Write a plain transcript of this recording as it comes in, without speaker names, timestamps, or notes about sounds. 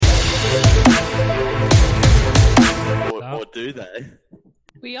do they?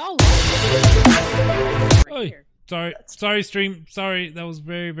 We all Oh, sorry, stream. Sorry, that was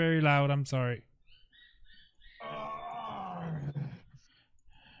very, very loud. I'm sorry.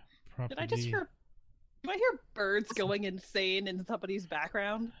 Did I just hear? Do I hear birds going insane in somebody's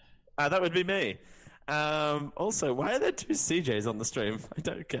background? That would be me. Also, why are there two CJs on the stream? I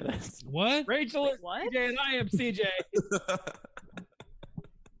don't get it. What? Rachel is what? CJ and I am CJ.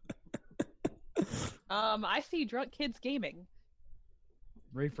 I see drunk kids gaming.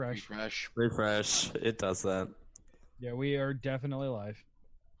 Refresh. It does that. Yeah, we are definitely live.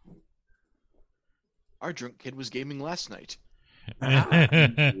 Our drunk kid was gaming last night.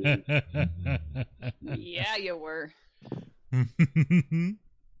 Yeah, you were. Man,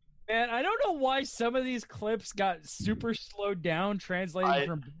 I don't know why some of these clips got super slowed down translating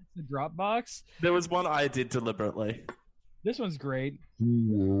from to Dropbox. There was one I did deliberately. This one's great.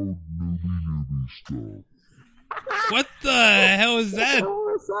 What the hell is that? What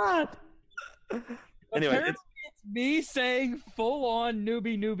was that? Anyway, Apparently it's me saying full-on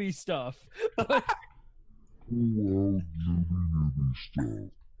newbie stuff.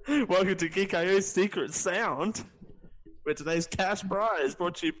 welcome to Geek.io's Secret Sound, where today's cash prize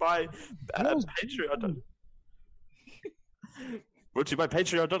brought to you by Patreon. Brought to you by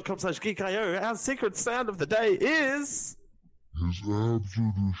patreon.com/geek.io. Our secret sound of the day is... His abs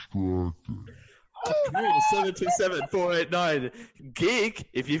are distracting. 727-489 Geek.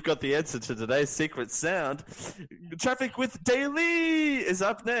 If you've got the answer to today's secret sound, Traffic with Daily is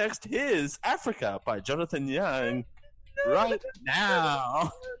up next. Here's Africa by Jonathan Young right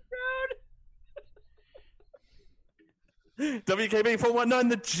now. WKB 419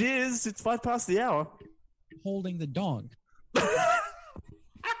 The Jizz. It's 5 past the hour. Holding the dog.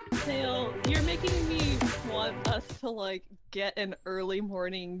 Dale, you're making me want us to like get an early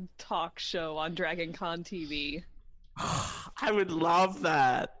morning talk show on Dragon Con TV. I would love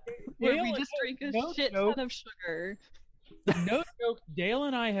that. Where Dale, we just drink a shit ton of sugar. No joke, Dale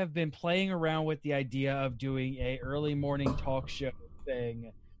and I have been playing around with the idea of doing a early morning talk show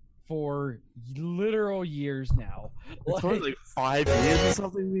thing for literal years now. It's probably like 5 years or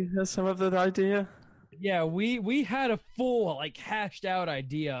something we have some of that idea. Yeah, we had a full like hashed out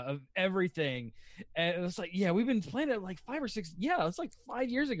idea of everything, and it was like, yeah, we've been playing it like 5 or 6. Yeah, it's like 5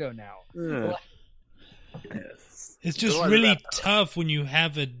 years ago now. Yeah. It's just really tough when you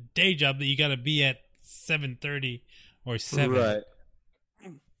have a day job that you got to be at 7:30 or 7. Right.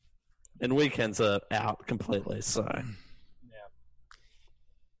 And weekends are out completely, so. Yeah.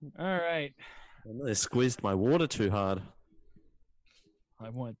 All right. I really squeezed my water too hard. I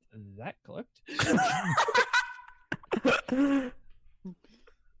want that clipped.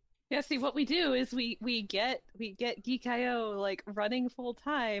 Yeah, see, what we do is we get Geek.io like running full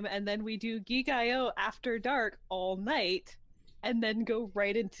time, and then we do Geek.io after dark all night, and then go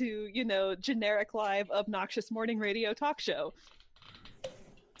right into, generic live obnoxious morning radio talk show.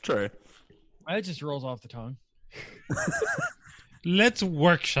 True. It just rolls off the tongue. Let's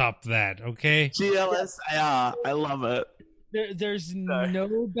workshop that, okay? GLSAR. I love it. There's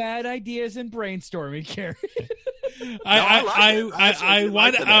no bad ideas in brainstorming, Carrie. I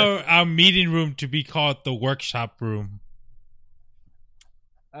want our meeting room to be called the workshop room.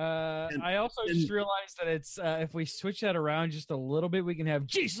 I also just realized that it's if we switch that around just a little bit, we can have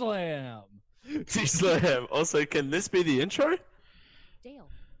G-Slam. G-Slam. Also, can this be the intro? Dale,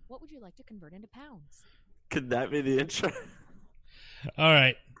 what would you like to convert into pounds? Can that be the intro? All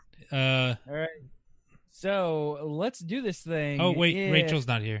right. All right. So let's do this thing. Oh wait, Rachel's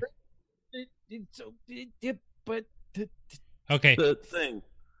not here. But okay. The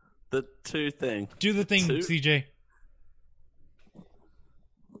two thing. Do the thing, CJ.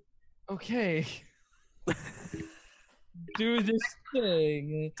 Okay. Do this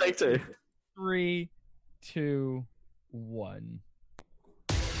thing. Take 2. 3, 2, 1.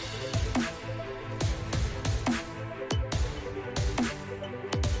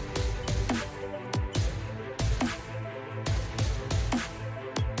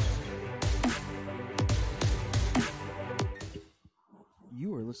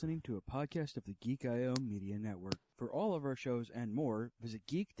 You are listening to a podcast of the Geek.io Media Network. For all of our shows and more, visit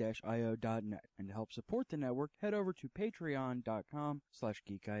geek-io.net. And to help support the network, head over to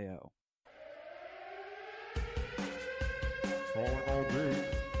patreon.com/geekio. Calling all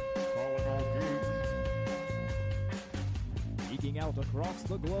geeks. Calling all geeks. Geeking out across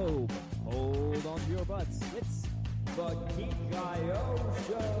the globe. Hold on to your butts. It's the Geek.io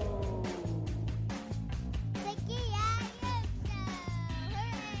Show.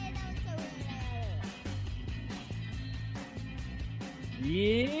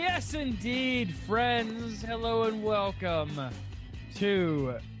 Yes, Yes, indeed, friends. Hello and welcome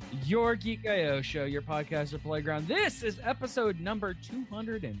to your Geek IO show, your podcast or playground. This is episode number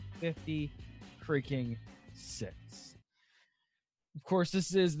 250 freaking 6. Of course,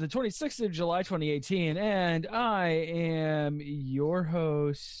 this is the 26th of July, 2018, and I am your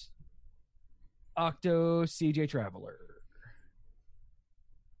host, Octo CJ Traveler.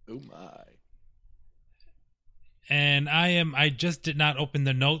 Oh my. And I just did not open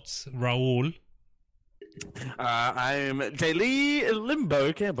the notes, Raul. I'm Daily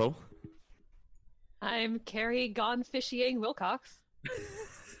Limbo Campbell. I'm Carrie Gone Fishying Wilcox.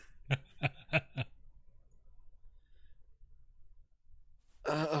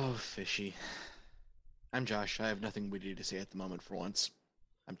 Oh, fishy. I'm Josh. I have nothing witty to say at the moment for once.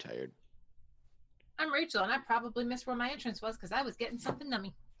 I'm tired. I'm Rachel, and I probably missed where my entrance was because I was getting something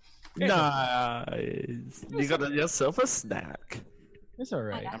nummy. Nice. You got yourself a snack. It's all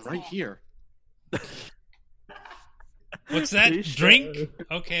right. I'm right here. What's that? You Drink? sure?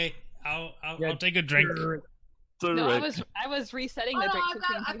 Okay, I'll take a drink. No, I was resetting the drink since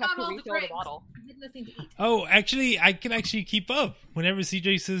you have to refill the bottle. I had nothing to eat. Oh, actually, I can actually keep up. Whenever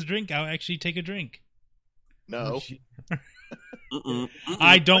CJ says drink, I'll actually take a drink. No.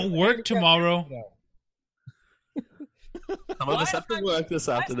 I don't work tomorrow. Some of us have to work this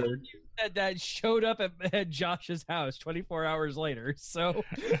afternoon. You said that showed up at Josh's house 24 hours later, so...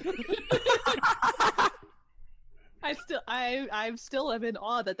 I still am in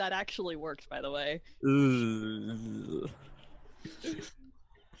awe that actually worked, by the way.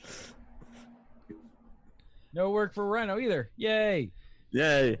 No work for Reno either. Yay.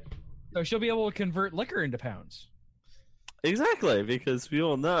 Yay. So she'll be able to convert liquor into pounds. Exactly, because we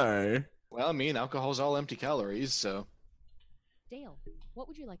all know. Well, I mean, alcohol's all empty calories, so... Dale, what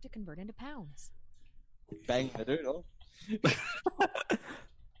would you like to convert into pounds? Bang the doodle.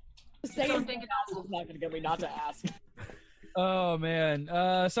 Saying thing is not going to get me not to ask. Oh, man.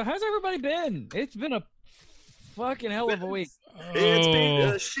 So how's everybody been? It's been a fucking hell of a week. It's been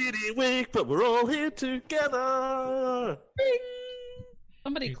a shitty week, but we're all here together. Bing!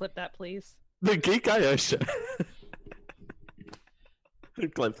 Somebody clip that, please. The Geek IO show.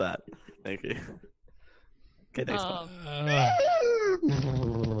 Clip that. Thank you. Okay, next one.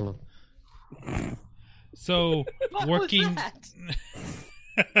 So, What working... was that?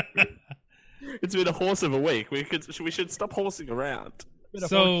 It's been a horse of a week. We should stop horsing around.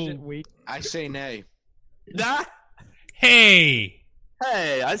 So, Week. I say nay. Nah. hey!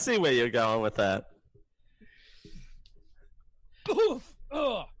 Hey, I see where you're going with that. Poof!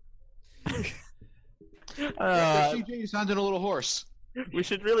 Ugh. CJ, you sounded a little hoarse. We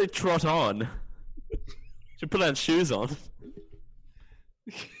should really trot on. Should put our shoes on.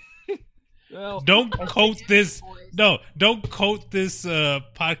 Well, Don't quote this... No, don't quote this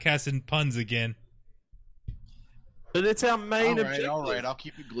podcast in puns again. But it's our main objective. All right, I'll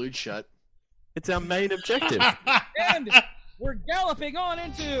keep it glued shut. It's our main objective. and we're galloping on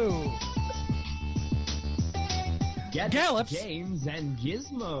into... Gallops. Games and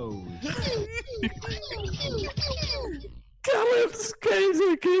gizmos. Gallops, Games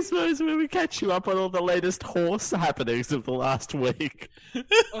and Gizmos, where we catch you up on all the latest horse happenings of the last week.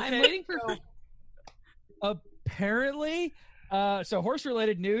 I'm waiting for... Apparently, so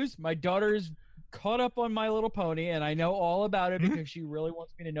horse-related news, my daughter's caught up on My Little Pony, and I know all about it because she really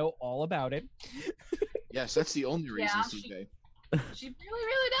wants me to know all about it. Yes, that's the only reason, Yeah, CJ. She really,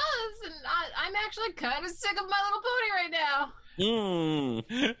 really does, and I'm actually kind of sick of My Little Pony right now.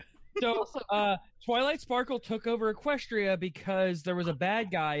 So, Twilight Sparkle took over Equestria because there was a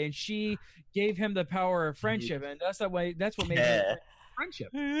bad guy, and she gave him the power of friendship, and that's what made it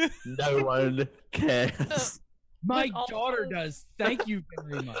friendship. No one cares. My daughter does. Thank you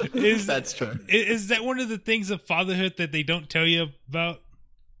very much. That's true. Is that one of the things of fatherhood that they don't tell you about?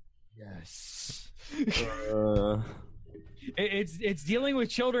 Yes. It's dealing with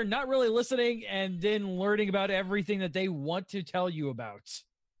children not really listening and then learning about everything that they want to tell you about.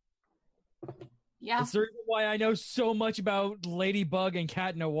 Yeah. That's the reason why I know so much about Ladybug and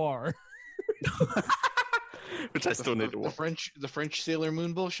Cat Noir. Which I still need to watch. The French Sailor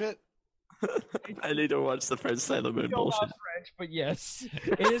Moon bullshit? I need to watch the French Sailor Moon bullshit. French, but yes,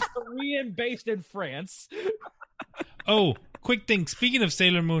 it is Korean based in France. Oh, quick thing. Speaking of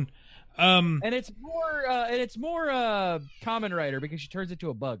Sailor Moon, and it's more Kamen Rider because she turns into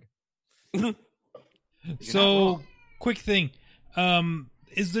a bug. So, quick thing.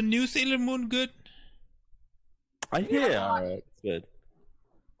 Is the new Sailor Moon good? I hear it's good.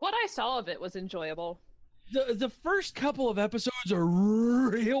 What I saw of it was enjoyable. The first couple of episodes are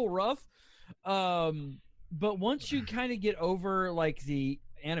real rough, but once you kind of get over like the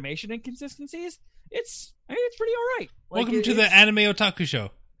animation inconsistencies, it's pretty all right. Welcome to the Anime Otaku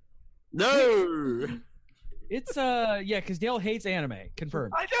Show. No! It's because Dale hates anime.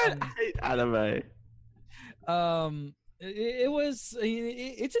 Confirmed. I don't hate anime.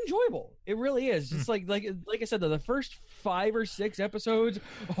 It's enjoyable. It really is. Just like I said, the first 5 or 6 episodes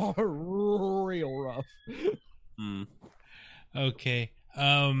are real rough. Okay.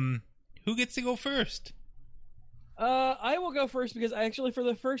 Who gets to go first? I will go first because for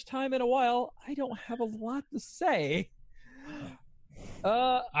the first time in a while, I don't have a lot to say.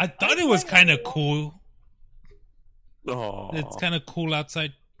 I thought it was kind of cool. Oh. It's kind of cool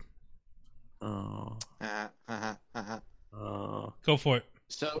outside. Oh. Go for it.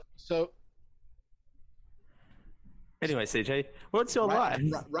 So. Anyway, CJ, what's your life?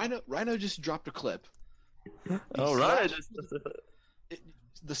 Rhino just dropped a clip. All right.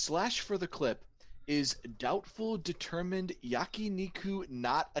 The slash for the clip is doubtful, determined,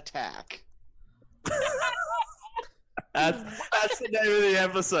 Yakiniku.NotATK. That's the name of the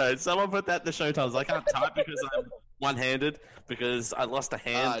episode. Someone put that in the show titles. I can't type because I'm one-handed because I lost a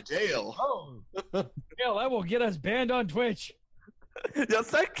hand. Dale. Oh, Dale, that will get us banned on Twitch.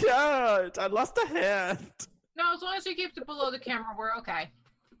 Yes, I can't. I lost a hand. No, as long as you keep it below the camera, we're okay.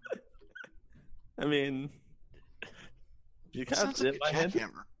 I mean, you can't dip my hand.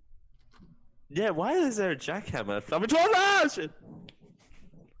 Jackhammer. Yeah, why is there a jackhammer? I'm into a ocean.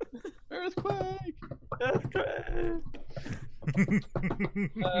 Earthquake.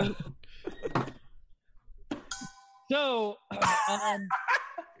 So,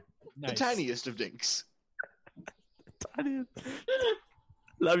 the tiniest of dinks. Tiniest.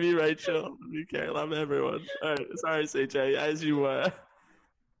 Love you, Rachel. Love you, Karen. Love everyone. All right, sorry, CJ. As you were.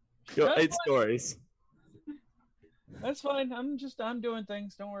 Your 8 stories. That's fine. I'm doing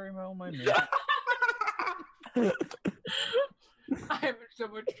things. Don't worry about my me. I'm in so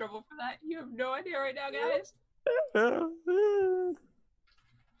much trouble for that. You have no idea right now, guys.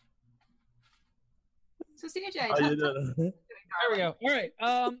 So CJ, there we go. All right.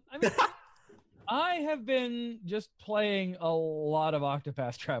 I have been just playing a lot of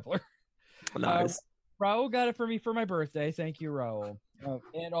Octopath Traveler. Nice. Raul got it for me for my birthday. Thank you, Raul.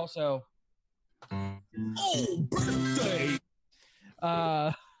 And also, birthday!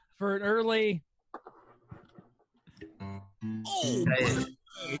 For an early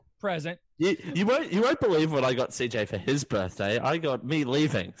present. You won't believe what I got CJ for his birthday. I got me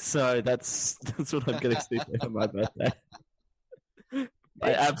leaving, so that's what I'm getting CJ for my birthday.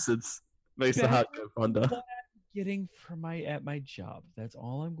 My absence makes the heart go fonder. Getting at my job. That's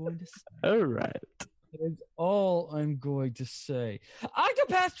all I'm going to say. All right. That's all I'm going to say.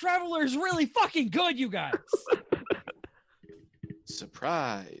 Octopath Traveler is really fucking good, you guys.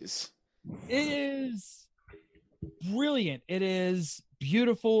 Surprise. It is brilliant. It is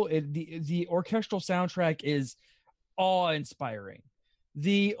beautiful. The orchestral soundtrack is awe-inspiring.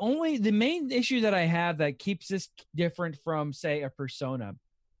 The main issue that I have that keeps this different from, say, a Persona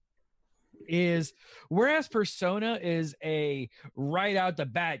is, whereas Persona is a right out the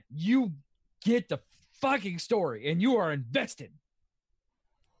bat, you get the fucking story and you are invested.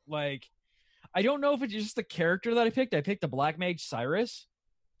 Like, I don't know if it's just the character that I picked. I picked the Black Mage Cyrus.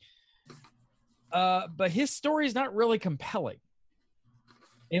 But his story is not really compelling.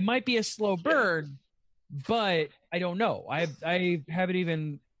 It might be a slow burn, but I don't know. I haven't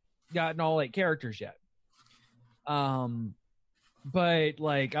even gotten all 8 characters yet. But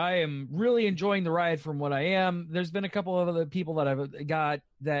like, I am really enjoying the ride from what I am. There's been a couple of other people that I've got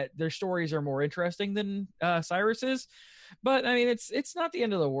that their stories are more interesting than Cyrus's. But I mean, it's not the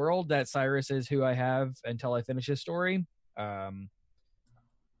end of the world that Cyrus is who I have until I finish his story. But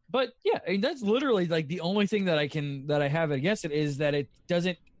yeah, I mean, that's literally like the only thing that I have against it is that it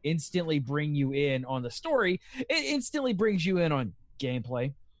doesn't instantly bring you in on the story. It instantly brings you in on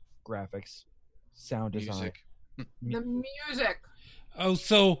gameplay, graphics, sound design. The music. Oh,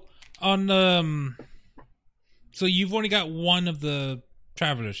 so on so you've only got one of the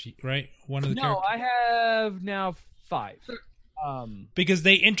travelers, right? One of the characters? I have now 5. Because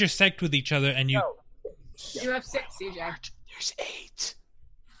they intersect with each other, and you. No. You have 6, CJ. There's 8.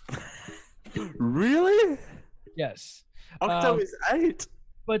 Really? Yes. Octo is 8.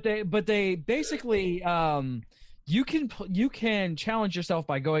 But they basically you can challenge yourself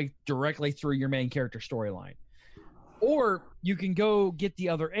by going directly through your main character storyline, or you can go get the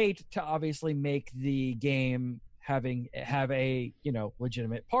other 8 to obviously make the game have a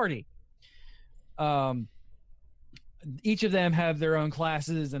legitimate party. Each of them have their own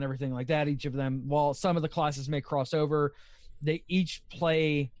classes and everything like that. Each of them, while some of the classes may cross over, they each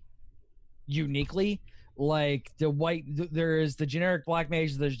play uniquely. Like there is the generic black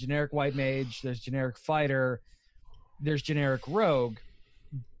mage, there's generic white mage, there's generic fighter, there's generic rogue,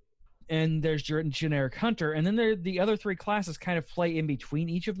 and there's generic hunter, and then the other three classes kind of play in between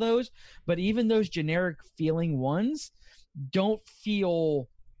each of those. But even those generic feeling ones don't feel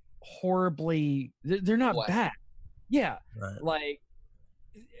horribly. They're not bad. Yeah, right. Like,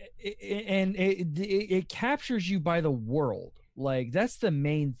 it captures you by the world. Like, that's the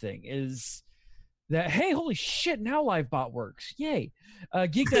main thing is that, hey, holy shit, now LiveBot works. Yay.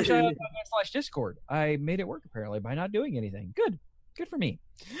 Geek.io/Discord. I made it work apparently by not doing anything. Good for me.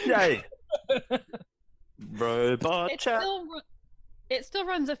 Yay. Robot chat. It still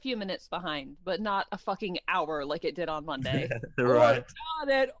runs a few minutes behind, but not a fucking hour like it did on Monday. Right. Not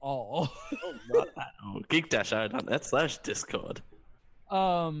at all. Not at all. Geek.io.net/Discord.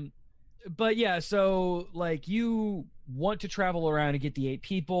 But yeah, so like you want to travel around and get the 8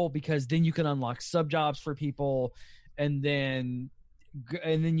 people because then you can unlock sub jobs for people, and then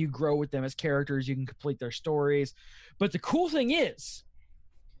you grow with them as characters. You can complete their stories. But the cool thing is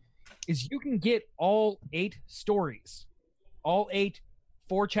you can get all 8 stories, all 8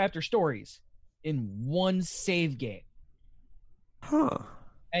 4-chapter stories in one save game. Huh.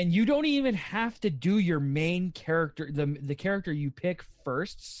 And you don't even have to do your main character, the character you pick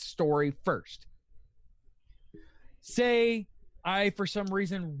first, story first. Say I, for some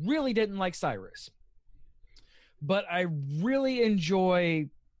reason, really didn't like Cyrus, but I really enjoy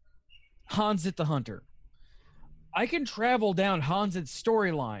Hanzit the Hunter. I can travel down Hanzit's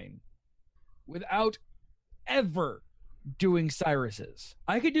storyline without ever doing Cyrus's.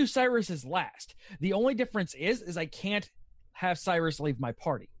 I could do Cyrus's last. The only difference is I can't have Cyrus leave my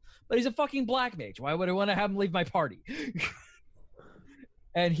party. But he's a fucking black mage. Why would I want to have him leave my party?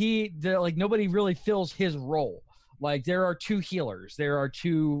 And nobody really fills his role. Like, there are 2 healers, there are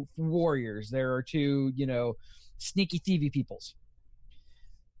 2 warriors, there are 2, sneaky thievy peoples.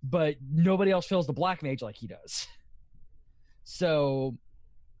 But nobody else fills the black mage like he does. So,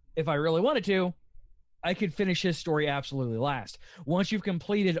 if I really wanted to, I could finish his story absolutely last. Once you've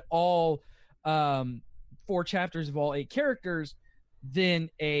completed all 4 chapters of all 8 characters,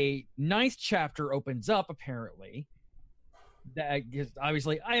 then a 9th chapter opens up, apparently. That is,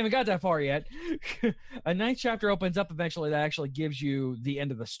 obviously, I haven't got that far yet. A 9th chapter opens up eventually that actually gives you the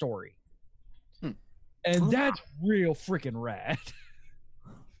end of the story. And that's real freaking rad.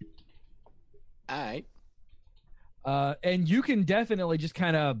 Alright. And you can definitely just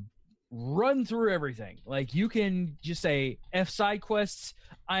kind of run through everything. Like, you can just say, F side quests,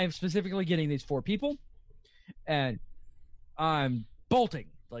 I am specifically getting these 4 people, and I'm bolting.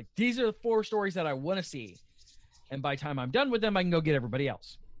 Like, these are the 4 stories that I want to see. And by the time I'm done with them, I can go get everybody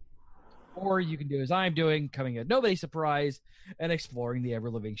else. Or you can do as I'm doing, coming at nobody's surprise, and exploring the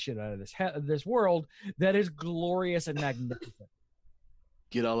ever-living shit out of this world that is glorious and magnificent.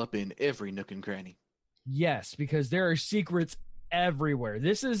 Get all up in every nook and cranny. Yes, because there are secrets everywhere.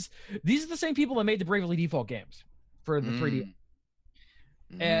 These are the same people that made the Bravely Default games for the 3D.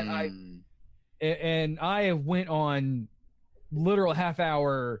 And I went on literal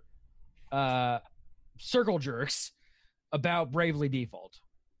half-hour circle jerks about Bravely Default,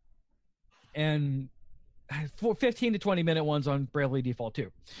 and 15 to 20 minute ones on Bravely Default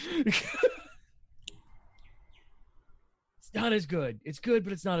 2. It's not as good. It's good,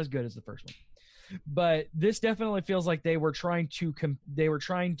 but it's not as good as the first one. But this definitely feels like they were trying to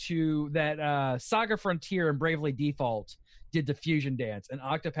Saga Frontier and Bravely Default did the fusion dance, and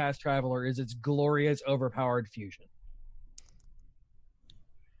Octopath Traveler is its glorious, overpowered fusion.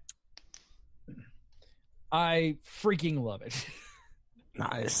 I freaking love it.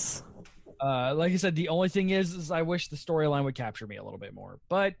 Nice. Like I said, the only thing is I wish the storyline would capture me a little bit more,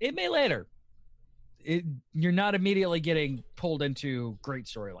 but it may later. You're not immediately getting pulled into great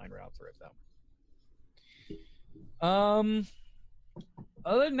storyline route through it, though.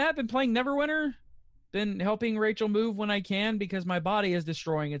 Other than that, been playing Neverwinter. Been helping Rachel move when I can because my body is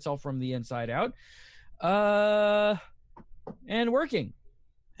destroying itself from the inside out. And working.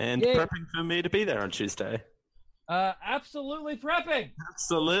 And prepping for me to be there on Tuesday. Absolutely prepping.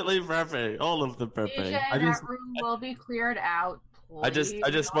 Absolutely prepping. All of the prepping. That room will be cleared out. Please. I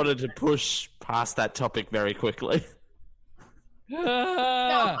just wanted to push past that topic very quickly.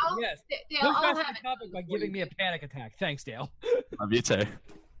 Yes. Dale, I'll have the topic by giving me a panic attack. Thanks, Dale. Love you too.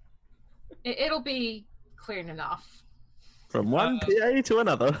 It'll be clear enough. From one PA to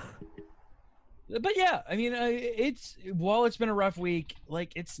another. But yeah, I mean, while it's been a rough week,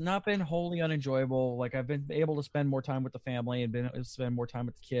 like it's not been wholly unenjoyable. Like I've been able to spend more time with the family and been able to spend more time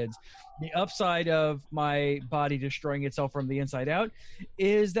with the kids. The upside of my body destroying itself from the inside out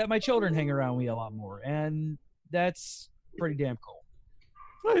is that my children hang around me a lot more, and that's pretty damn cool.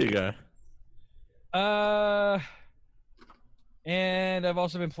 There you go. And I've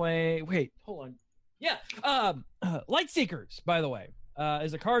also been playing. Wait, hold on. Yeah, Lightseekers, by the way,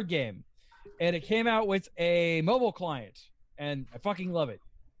 is a card game. And it came out with a mobile client, and I fucking love it.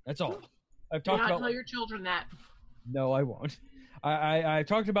 That's all. I've talked about. Tell your children that. No, I won't. I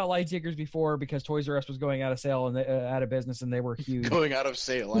talked about Lightseekers before because Toys R Us was going out of sale and out of business, and they were huge. Going out of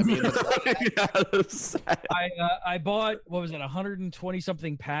sale. I mean, I bought 120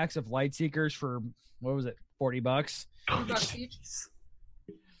 something packs of Lightseekers for $40? $40 each.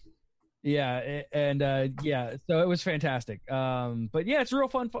 Yeah, and so it was fantastic. But yeah, it's a real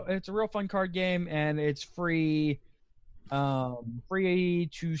fun. It's a real fun card game, and it's free to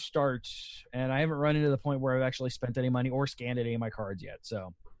start. And I haven't run into the point where I've actually spent any money or scanned any of my cards yet.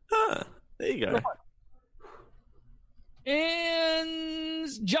 So, there you go. And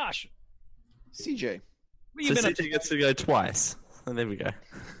Josh, CJ, so CJ gets to go twice. And there we go.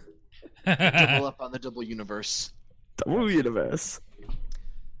 Double up on the double universe. Double universe.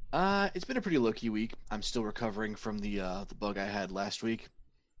 It's been a pretty low-key week. I'm still recovering from the bug I had last week.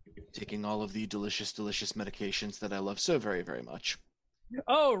 Taking all of the delicious, delicious medications that I love so very, very much.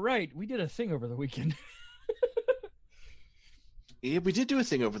 Oh, right. We did a thing over the weekend. Yeah, we did do a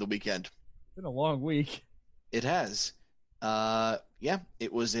thing over the weekend. It's been a long week. It has. Yeah,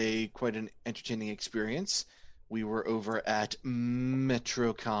 it was quite an entertaining experience. We were over at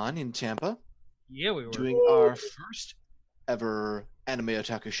MetroCon in Tampa. Yeah, we were. Doing our first ever Anime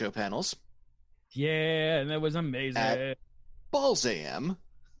Otaku Show panels. Yeah, and that was amazing. At Balls AM.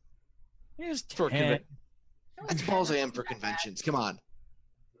 It's Balls AM for conventions. Come on.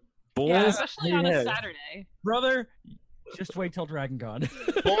 Yeah, especially on a Saturday. Brother, just wait till Dragon Con.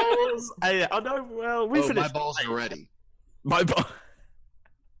 Balls AM. Oh, no, well, we finished. My balls are ready. My ball.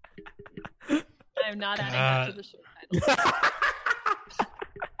 I'm not adding that to the show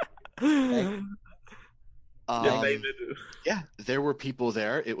title. Yeah, there were people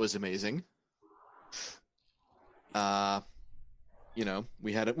there. It was amazing.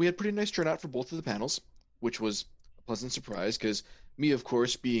 We had pretty nice turnout for both of the panels, which was a pleasant surprise because me, of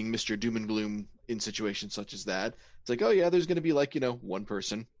course, being Mr. Doom and Gloom in situations such as that, it's like, oh yeah, there's going to be one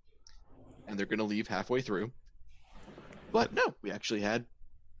person, and they're going to leave halfway through. But no, we actually had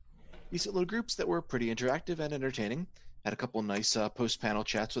decent little groups that were pretty interactive and entertaining. Had a couple nice post-panel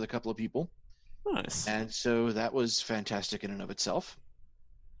chats with a couple of people. Nice. And so that was fantastic in and of itself.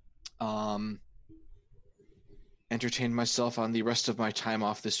 Entertained myself on the rest of my time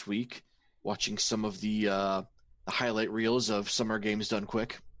off this week, watching some of the highlight reels of Summer Games Done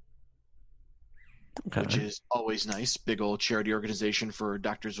Quick, which is always nice. Big old charity organization for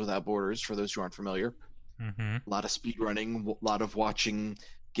Doctors Without Borders, for those who aren't familiar. Mm-hmm. A lot of speed running, a lot of watching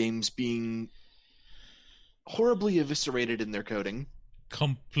games being horribly eviscerated in their coding.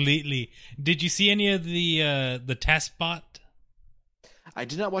 Completely. Did you see any of the task bot? I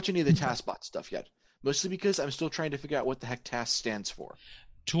did not watch any of the task bot stuff yet. Mostly because I'm still trying to figure out what the heck task stands for.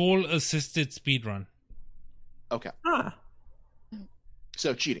 Tool assisted speedrun. Okay.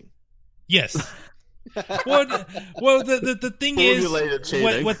 So cheating. Yes. well, the thing is,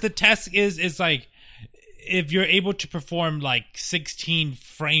 what the task is like, if you're able to perform like 16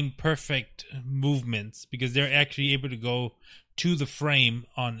 frame perfect movements, because they're actually able to go to the frame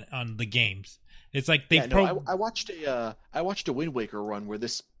on the games. It's like they. I watched a Wind Waker run where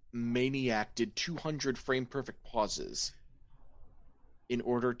this maniac did 200 frame perfect pauses in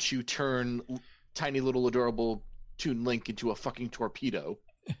order to turn tiny little adorable Toon Link into a fucking torpedo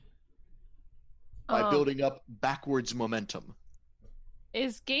by building up backwards momentum.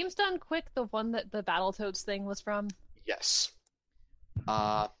 Is Games Done Quick the one that the Battletoads thing was from? Yes.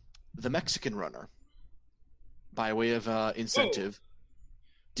 The Mexican runner, by way of incentive,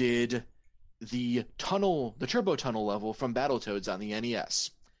 did the turbo tunnel level from Battletoads on the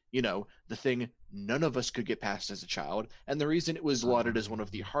NES. The thing none of us could get past as a child, and the reason it was lauded as one of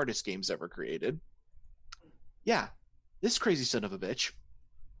the hardest games ever created. Yeah, this crazy son of a bitch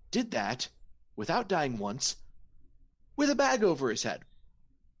did that without dying once, with a bag over his head.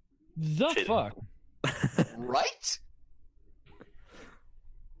 The fuck? Right?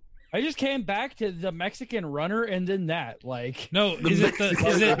 I just came back to the Mexican runner and then that. No, is it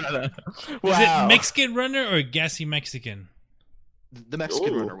Mexican runner or Gassy Mexican? The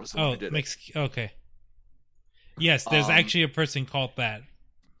Mexican runner was the one who did okay. Yes, there's actually a person called that.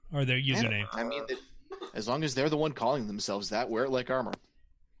 or their username. I mean, as long as they're the one calling themselves that, wear it like armor.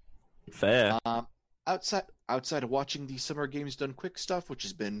 Fair. Outside of watching the Summer Games Done Quick stuff, which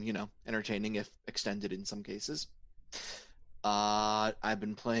has been, entertaining if extended in some cases, I've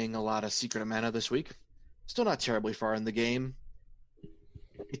been playing a lot of Secret of Mana this week. Still not terribly far in the game.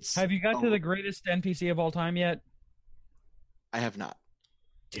 Have you got to the greatest NPC of all time yet? I have not.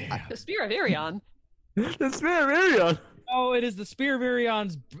 Damn. The Spear of Irion. The Spear of Irion. Oh, it is the Spear of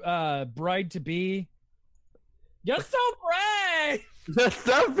Irion's bride-to-be. You're so brave! That's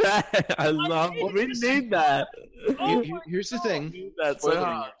so bad. I love it. We need that. Here's the thing. That's Spoiler so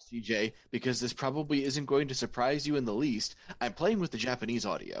alert, CJ, because this probably isn't going to surprise you in the least. I'm playing with the Japanese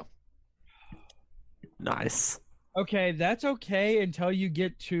audio. Nice. Okay, that's okay until you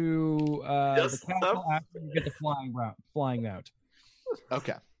get to the castle after you get the flying route.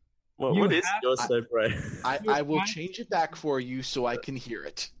 Okay. Well, what is your so brave? I will change it back for you so I can hear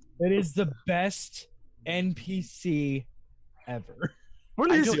it. It is the best NPC ever.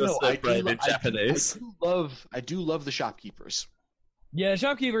 What is your so brave in Japanese? I do love the shopkeepers. Yeah,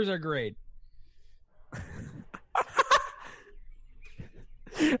 shopkeepers are great.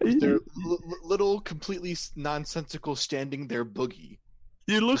 They're little, completely nonsensical, standing there boogie.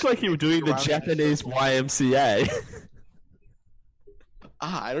 You look like you were doing the Japanese YMCA.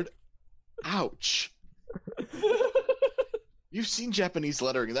 I don't. Ouch. You've seen Japanese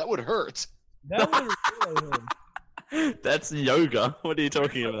lettering. That would hurt. That would really hurt. That's yoga. What are you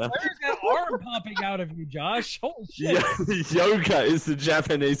talking about? Where's that arm popping out of you, Josh? Holy shit. Yoga is the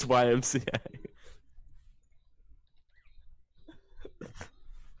Japanese YMCA.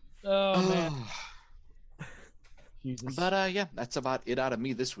 Oh, man. Jesus. But, yeah, that's about it out of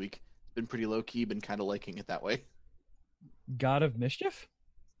me this week. It's been pretty low-key. Been kind of liking it that way. God of Mischief?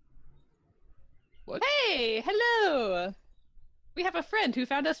 What? Hey, hello. We have a friend who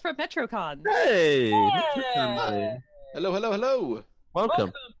found us from Metrocon. Hey. Yeah. Hello.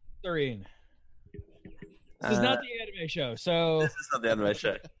 Welcome. Serene. This is not the anime show, so... This is not the anime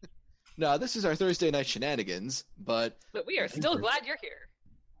show. No, this is our Thursday night shenanigans, but we are still glad you're here.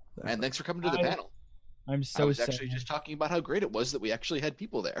 And thanks for coming to the panel. I'm so I was sad. actually just talking about how great it was that we actually had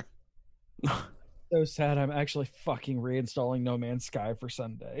people there. So sad. I'm actually fucking reinstalling No Man's Sky for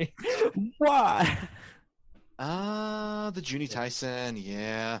Sunday. Why? The Junie Tyson,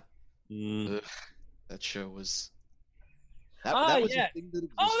 yeah. Ugh, that show was... That was yeah. a thing that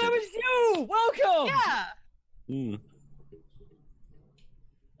existed. Oh, that was you! Welcome! Yeah!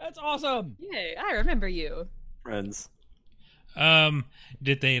 That's awesome! Yay, I remember you. Friends.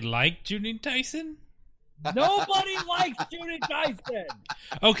 Did they like Junie Tyson? Nobody likes Junie Tyson!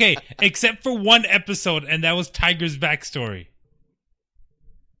 Okay, except for one episode, and that was Tiger's backstory.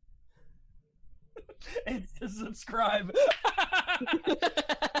 It's to subscribe.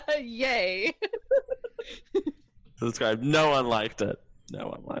 Yay. Subscribe. No one liked it.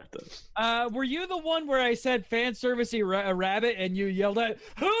 Were you the one where I said fan servicing a rabbit and you yelled at,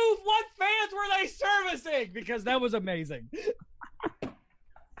 what fans were they servicing? Because that was amazing.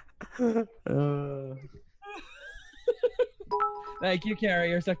 Thank you, Carrie.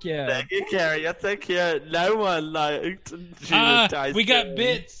 You're so cute. Thank you, Carrie. You're so cute. No one liked Junie Tyson. We got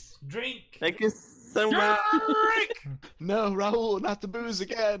bits. Drink. Thank you so much. No, Raul, not the booze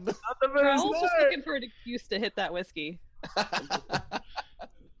again. Not the booze. Raul's just looking for an excuse to hit that whiskey. All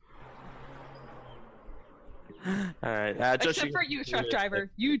right. Except for you, truck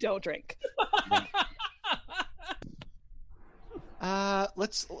driver. You don't drink.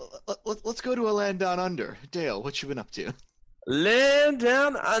 Let's go to a land down under. Dale, what you been up to? Land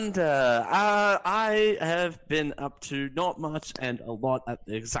down under. I have been up to not much and a lot at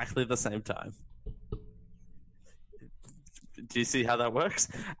exactly the same time. Do you see how that works?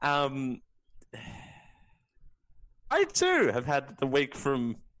 I too have had the week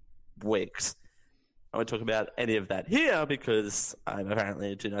from weeks. I won't talk about any of that here because I'm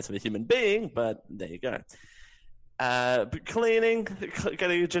apparently too nice of a human being, but there you go. But cleaning,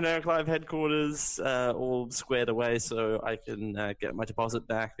 getting a generic live headquarters all squared away so I can get my deposit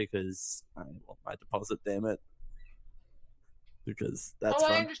back because I want my deposit, damn it. Because that's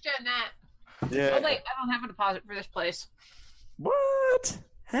fun. I understand that. Yeah. Oh, wait, I don't have a deposit for this place. What?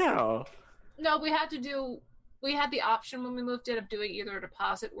 How? No, we had the option when we moved in of doing either a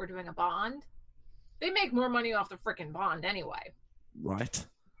deposit or doing a bond. They make more money off the frickin' bond anyway. Right.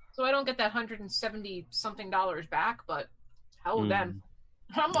 So I don't get that $170-something back, but hell then.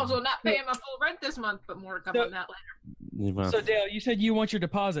 I'm also not paying my full rent this month, but more to come on that later. So Dale, you said you want your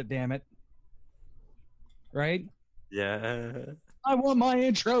deposit, damn it. Right? Yeah. I want my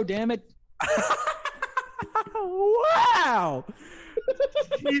intro, damn it. Wow!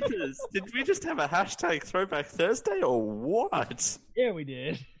 Jesus, did we just have a hashtag Throwback Thursday or what? Yeah, we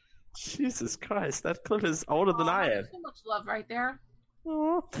did. Jesus Christ, that clip is older than I am. There's so much love right there.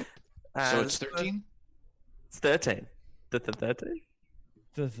 So it's 13? It's 13. The 13?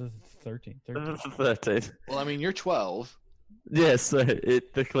 The 13. 13. Well, I mean, you're 12. Yes, so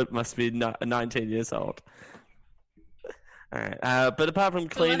the clip must be 19 years old. All right, but apart from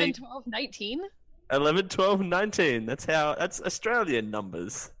cleaning... 11, 12, 19? 11, 12, 19. That's Australian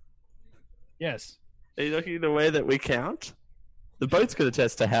numbers. Yes. Are you looking at the way that we count? The boats could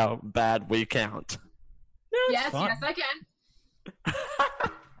attest to how bad we count. Yes, I can.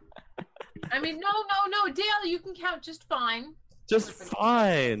 I mean, no, Dale, you can count just fine. Just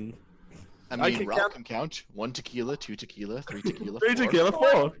fine. I mean, Rob can count 1 tequila, 2 tequila, 3 tequila, 3 tequila,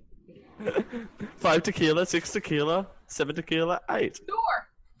 4. 5 tequila, 6 tequila, 7 tequila, 8. Door.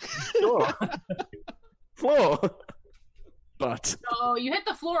 Floor. But. No, you hit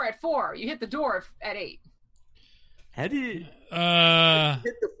the floor at 4. You hit the door at 8. How do you hit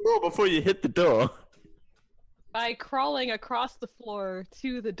the floor before you hit the door? By crawling across the floor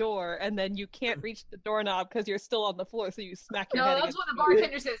to the door, and then you can't reach the doorknob because you're still on the floor, so you smack your head. No, that's when the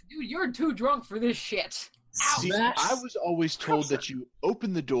bartender says, "Dude, you're too drunk for this shit." See, I was always told that you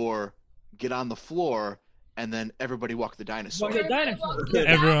open the door, get on the floor, and then everybody walk the dinosaur.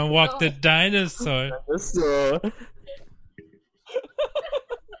 Everyone walk the dinosaur.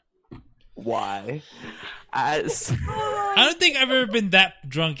 Why? I don't think I've ever been that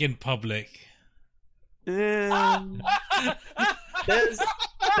drunk in public. There's a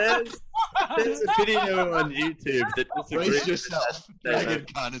video on YouTube that brace yourself. Dragon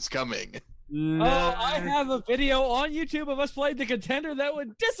Con is coming. No. Oh, I have a video on YouTube of us playing the contender that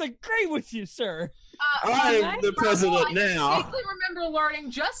would disagree with you, sir. I'm the president now. I distinctly remember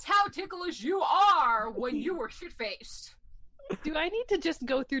learning just how ticklish you are when you were shit-faced. Do I need to just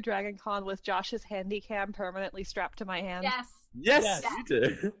go through Dragon Con with Josh's handycam permanently strapped to my hand? Yes, you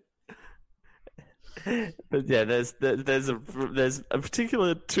do. But yeah, there's a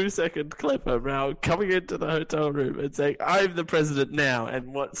particular 2-second clip of Rao coming into the hotel room and saying, "I'm the president now,"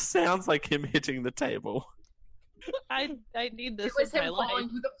 and what sounds like him hitting the table. I need this. It was him falling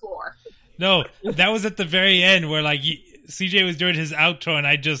to the floor. No, that was at the very end where like CJ was doing his outro and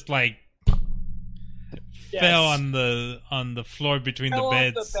I just like fell on the floor between the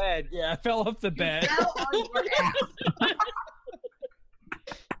beds. Off the bed. Yeah, I fell off the bed. Fell on your ass.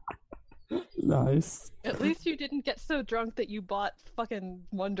 Nice. At least you didn't get so drunk that you bought fucking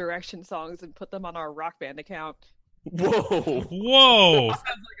One Direction songs and put them on our Rock Band account. Whoa! That sounds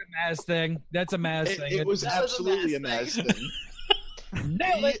like a Maz thing. That's a Maz thing. It was absolutely a Maz thing.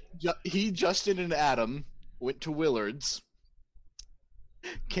 He, Justin, and Adam went to Willard's,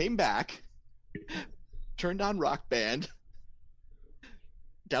 came back, turned on Rock Band,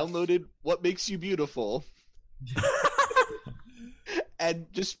 downloaded What Makes You Beautiful, and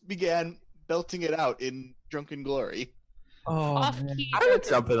just began belting it out in drunken glory. Oh, off-key. I would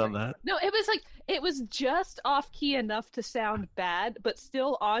jump in on that. No, it was just off-key enough to sound bad, but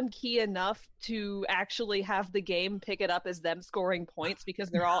still on-key enough to actually have the game pick it up as them scoring points because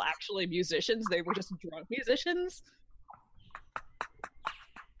they're all actually musicians. They were just drunk musicians.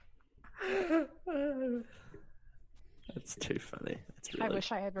 That's too funny. That's really... I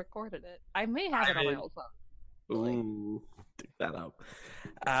wish I had recorded it. I may have it on my old phone. Ooh, dig that up.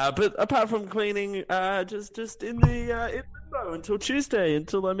 But apart from cleaning, just in limbo until Tuesday,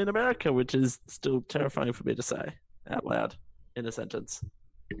 until I'm in America, which is still terrifying for me to say out loud in a sentence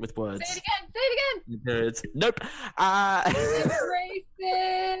with words. Say it again. Periods. Nope.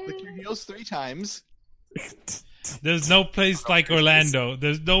 Lick your heels 3 times. There's no place like Orlando.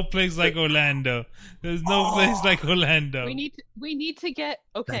 There's no place like Orlando. There's no place like Orlando. We need to get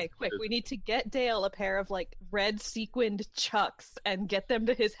quick. We need to get Dale a pair of like red sequined Chucks and get them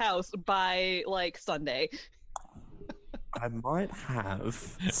to his house by like Sunday. I might have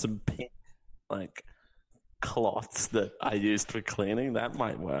some pink like cloths that I used for cleaning. That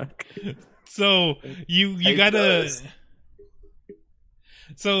might work. So you gotta.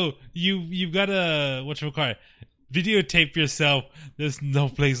 So you gotta whatchamacallit, videotape yourself. There's no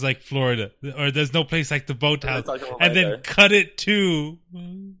place like Florida, or there's no place like the boathouse, and then cut it to.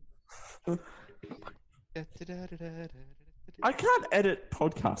 I can't edit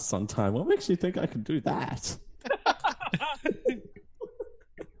podcasts on time. What makes you think I can do that?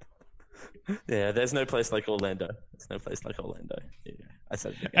 Yeah, there's no place like Orlando. There's no place like Orlando. Yeah, I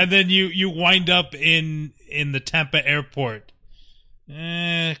said. Okay. And then you wind up in the Tampa airport.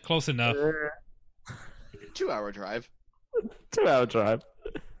 Close enough. 2-hour drive. 2-hour drive.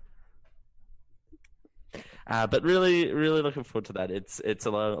 But really, really looking forward to that. It's a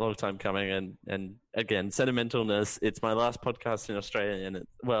long time coming, and again, sentimentalness. It's my last podcast in Australia, and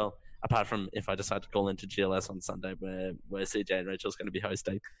apart from if I decide to call into GLS on Sunday, where CJ and Rachel's going to be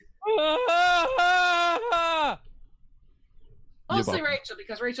hosting. Mostly Rachel,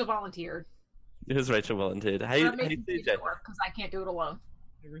 because Rachel volunteered. Because Rachel volunteered. Hey CJ. Because I can't do it alone.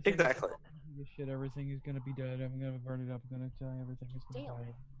 Exactly. Shit, everything is going to be dead. I'm going to burn it up. I'm going to die. Everything is going to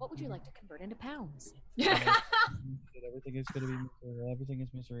die. What would you like to convert into pounds? Everything is going to be misery. Everything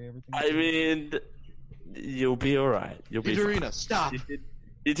is misery. Everything. I mean, you'll be all right. You'll be Peterina, fine. stop.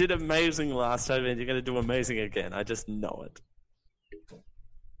 You did amazing last time, and you're going to do amazing again. I just know it.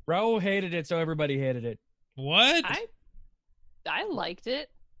 Raul hated it, so everybody hated it. What? I liked it.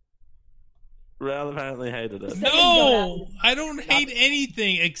 Raul apparently hated it. No, I don't hate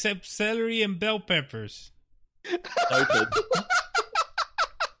anything except celery and bell peppers. Open.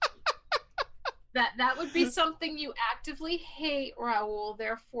 That would be something you actively hate, Raul.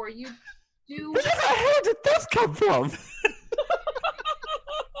 Therefore, you do. Where did this come from?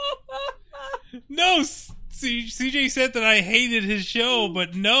 No, CJ said that I hated his show,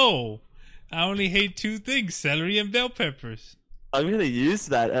 but no. I only hate two things, celery and bell peppers. I'm going to use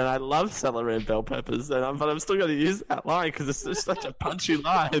that, and I love celery and bell peppers, but I'm still going to use that line because it's just such a punchy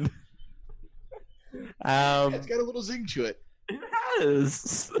line. It's got a little zing to it. It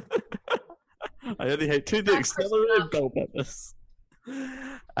has. I only hate two things, celery and bell peppers.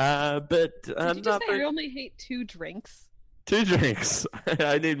 But Did you just say you only hate 2 drinks? 2 drinks.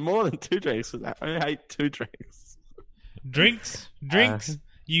 I need more than 2 drinks for that. I hate 2 drinks. Drinks?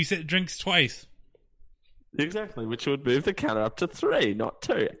 You said drinks twice. Exactly, which would move the counter up to 3, not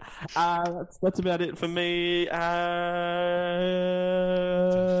 2. That's about it for me.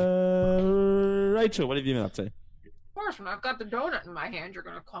 Rachel, what have you been up to? Of course, when I've got the donut in my hand, you're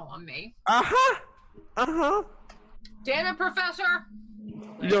going to call on me. Damn it, Professor!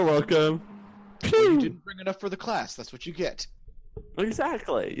 You're welcome. Well, you didn't bring enough for the class. That's what you get.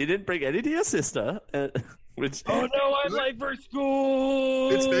 Exactly. You didn't bring any to your sister. Which, oh no, I'm late for school!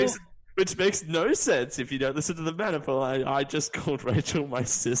 Which makes no sense if you don't listen to the metaphor. I just called Rachel my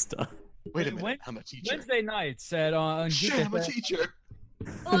sister. Wait a minute, I'm a teacher. Wednesday nights on Geek. I'm a teacher.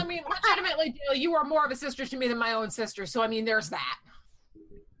 Well, I mean, legitimately, Dale, you are more of a sister to me than my own sister, so I mean, there's that.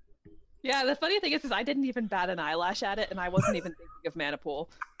 Yeah, the funny thing is I didn't even bat an eyelash at it, and I wasn't even thinking of Manipool.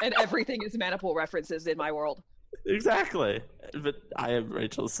 And everything is Manipool references in my world. Exactly. But I am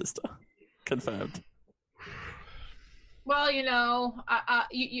Rachel's sister. Confirmed. Well, you know,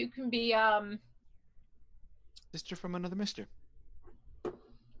 you can be, Sister from another mister.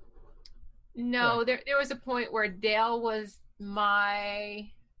 No, there was a point where Dale was my...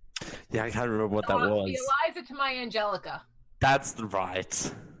 Yeah, I can't remember what that was. Eliza to my Angelica. That's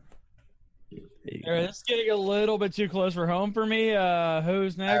right. All right, this is getting a little bit too close for home for me.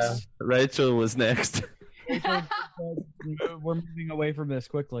 Who's next? Rachel was next. We're moving away from this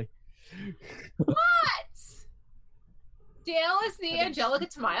quickly. What? Dale is the Angelica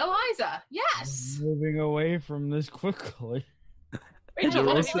to my Eliza. Yes. Moving away from this quickly. Rachel,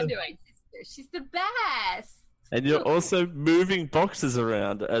 what have you been doing? She's the best. And you're also moving boxes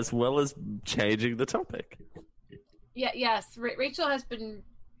around as well as changing the topic. Yeah. Yes. Rachel has been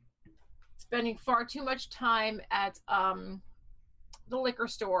spending far too much time at the liquor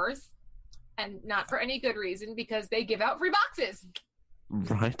stores, and not for any good reason, because they give out free boxes.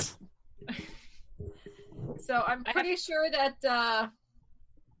 Right. So I'm pretty sure that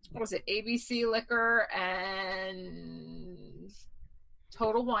what was it, ABC Liquor and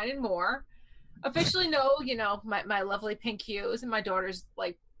Total Wine and More officially know, you know, my lovely pink hues and my daughter's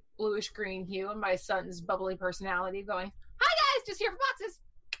like bluish green hue and my son's bubbly personality going, "Hi guys, just here for boxes."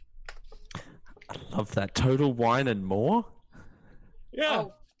 I love that. Total Wine and More? Yeah.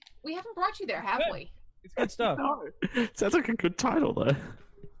 Oh, we haven't brought you there, have we? It's good stuff. No. Sounds like a good title, though.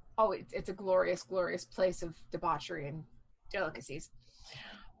 Oh, it's a glorious, glorious place of debauchery and delicacies.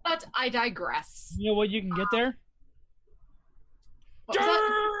 But I digress. You know what you can get there? What was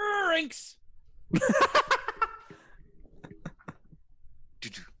that? Drinks!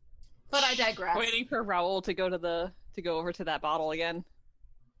 But I digress. Waiting for Raul to go over to that bottle again.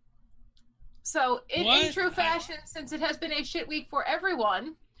 So, in true fashion, since it has been a shit week for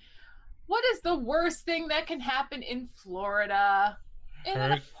everyone, what is the worst thing that can happen in Florida, in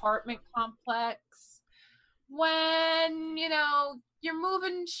an apartment complex, when, you know, you're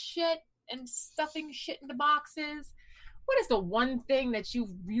moving shit and stuffing shit into boxes? What is the one thing that you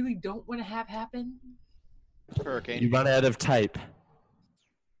really don't want to have happen? Hurricane. You run out of tape.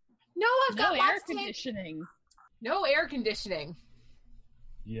 No, I've got no air lots of tape. conditioning. No air conditioning.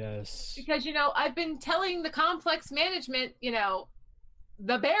 Yes. Because, I've been telling the complex management,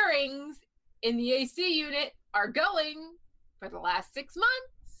 the bearings in the AC unit are going for the last 6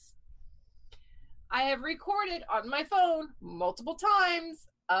 months. I have recorded on my phone multiple times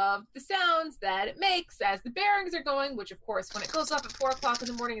of the sounds that it makes as the bearings are going, which, of course, when it goes off at 4 o'clock in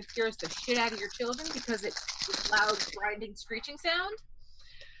the morning, it scares the shit out of your children because it's loud, grinding, screeching sound.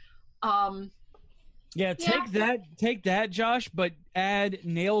 Yeah, take that, Josh, but add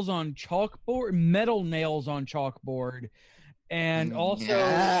nails on chalkboard, metal nails on chalkboard, and also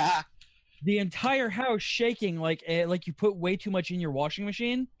the entire house shaking like you put way too much in your washing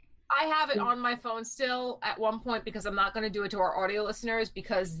machine. I have it on my phone still at one point because I'm not going to do it to our audio listeners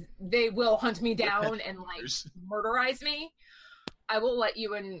because they will hunt me down and murderize me. I will let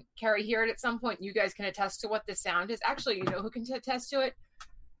you and Carrie hear it at some point. You guys can attest to what this sound is. Actually, you know who can attest to it?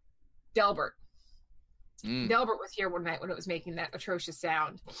 Delbert. Delbert was here one night when it was making that atrocious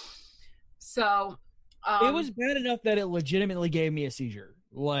sound. So it was bad enough that it legitimately gave me a seizure.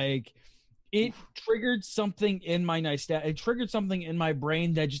 Like, it triggered something in my nightstand. It triggered something in my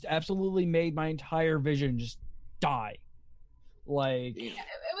brain that just absolutely made my entire vision just die. Like, it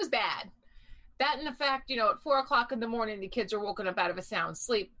was bad. That and the fact, at 4 o'clock in the morning, the kids are woken up out of a sound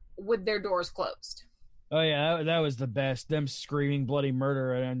sleep with their doors closed. Oh yeah, that was the best. Them screaming bloody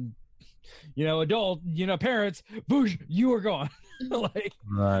murder and parents, boosh, you are gone.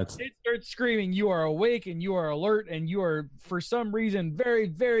 Right. It starts screaming, you are awake and you are alert and you are, for some reason, very,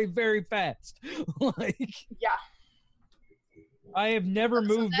 very, very fast. Yeah. I have never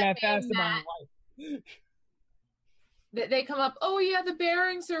moved that fast in my life. They come up, oh yeah, the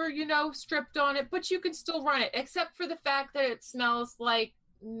bearings are, stripped on it, but you can still run it, except for the fact that it smells like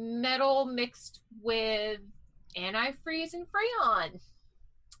metal mixed with antifreeze and freon.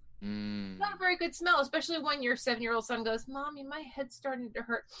 Not a very good smell, especially when your 7-year-old son goes, Mommy, my head's starting to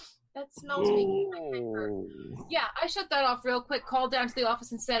hurt. That smells making my head hurt. Yeah, I shut that off real quick, called down to the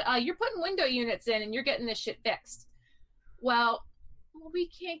office and said, you're putting window units in and you're getting this shit fixed. Well, we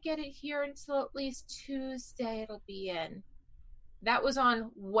can't get it here until at least Tuesday it'll be in. That was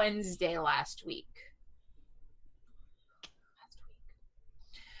on Wednesday last week.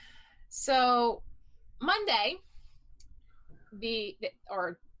 So, Monday,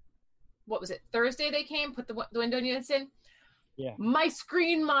 Thursday they came, put the window units in. Yeah. My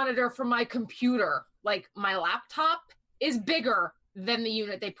screen monitor for my computer, like my laptop, is bigger than the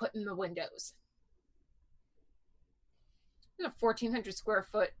unit they put in the windows. In a 1,400 square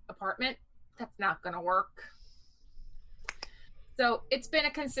foot apartment, that's not going to work. So it's been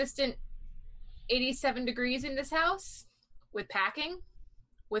a consistent 87 degrees in this house with packing,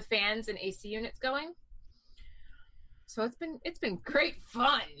 with fans and AC units going. So it's been great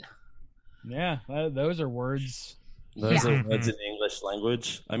fun. Yeah, those are words. Those are words in the English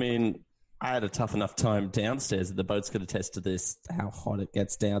language. I mean, I had a tough enough time downstairs. The boats could attest to this, how hot it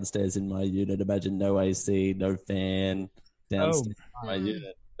gets downstairs in my unit. Imagine no AC, no fan downstairs in my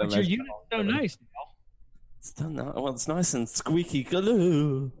unit. But your unit's so nice, Well, it's nice and squeaky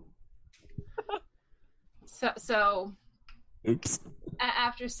glue. So oops.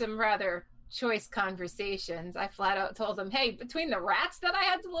 After some rather choice conversations, I flat out told them, hey, between the rats that I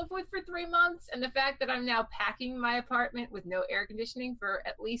had to live with for 3 months and the fact that I'm now packing my apartment with no air conditioning for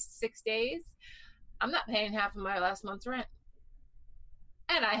at least 6 days, I'm not paying half of my last month's rent.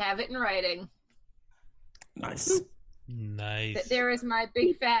 And I have it in writing. Nice. There is my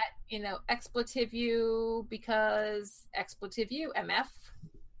big fat, expletive you, because expletive you, MF.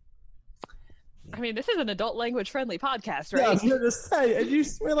 I mean, this is an adult language friendly podcast, right? Yeah, I was going to say, and you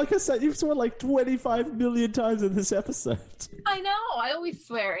swear, like I said, you've sworn like 25 million times in this episode. I know, I always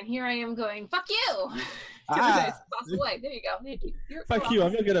swear, and here I am going, fuck you! There you go. Fuck you,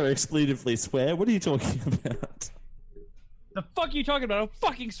 I'm not going to expletively swear. What are you talking about? The fuck are you talking about? I'll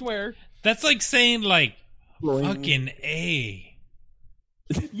fucking swear. That's like saying, Boing. Fucking A.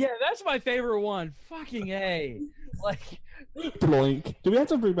 Yeah, that's my favorite one. Fucking A. Bloink. Do we have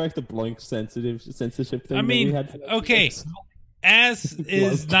to bring back the bloink censorship thing? I mean, that we had for okay, ass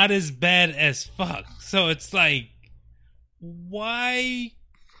is not as bad as fuck. So it's like, why?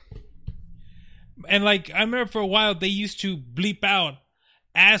 And I remember for a while they used to bleep out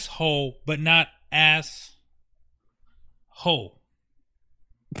asshole, but not ass hole.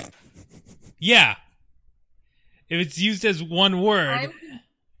 Yeah. If it's used as one word.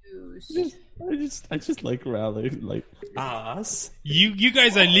 I just like rally, ass. You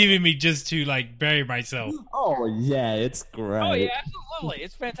guys are leaving me just to bury myself. Oh yeah, it's great. Oh yeah, absolutely,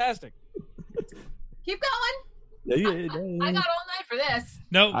 it's fantastic. Keep going. I got all night for this.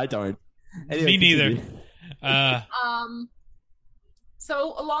 No, I don't. Anyway, me neither.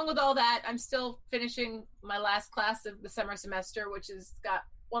 So along with all that, I'm still finishing my last class of the summer semester, which has got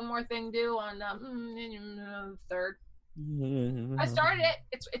one more thing due on 3rd. I started it.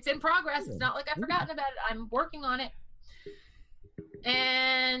 It's in progress. It's not like I've forgotten about it. I'm working on it.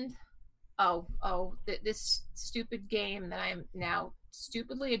 And this stupid game that I'm now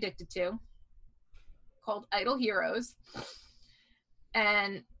stupidly addicted to, called Idle Heroes,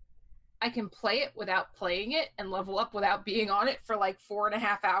 and I can play it without playing it and level up without being on it for like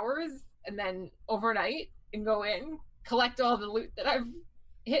 4.5 hours, and then overnight and go in, collect all the loot that I've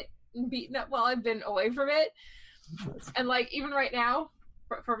hit and beaten up while I've been away from it. And like even right now,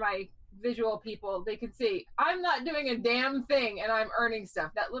 for my visual people, they can see I'm not doing a damn thing and I'm earning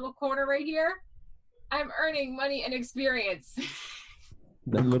stuff. That little corner right here, I'm earning money and experience.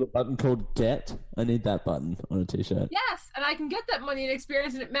 That little button called Get. I need that button on a t-shirt. Yes, and I can get that money and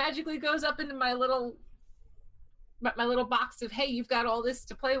experience, and it magically goes up into my little box of, hey, you've got all this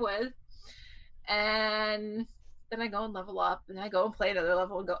to play with. And then I go and level up, and I go and play another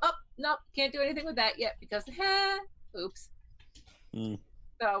level and go, oh, nope, can't do anything with that yet because, oops.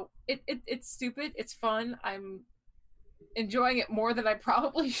 So it's stupid. It's fun. I'm enjoying it more than I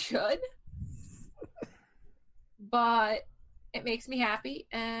probably should. But it makes me happy,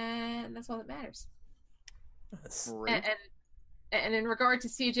 and that's all that matters. And in regard to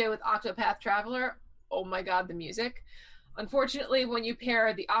CJ with Octopath Traveler, oh my god, the music. Unfortunately, when you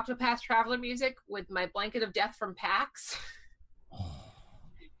pair the Octopath Traveler music with my Blanket of Death from PAX,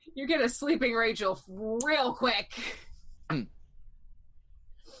 you get a sleeping Rachel real quick.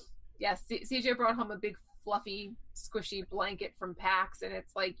 Yes, CJ brought home a big fluffy, squishy blanket from PAX, and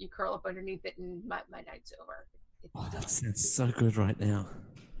it's like you curl up underneath it and my night's over. That sounds so good right now.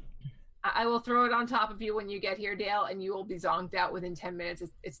 I will throw it on top of you when you get here, Dale, and you will be zonked out within 10 minutes.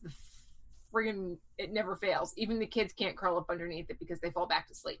 It's the friggin', it never fails. Even the kids can't curl up underneath it because they fall back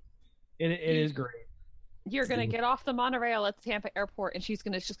to sleep. It is great. You're gonna get off the monorail at Tampa Airport, and she's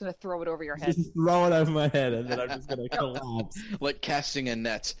just gonna throw it over your head. Just throw it over my head, and then I'm just gonna collapse. Like casting a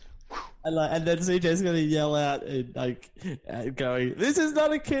net. And then CJ's gonna yell out and going, "This is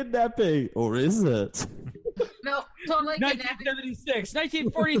not a kidnapping, or is it?" No, totally. 1976,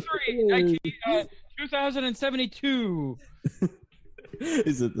 1943, 2072.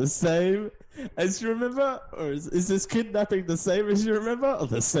 Is it the same as you remember, or is this kidnapping the same as you remember, or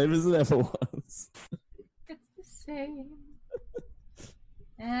the same as it ever was? It's the same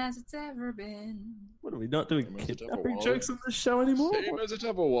as it's ever been. What are we not doing kidnapping jokes on the show anymore? Same as it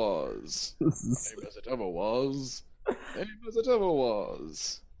ever was. Same as it ever was. Same as it ever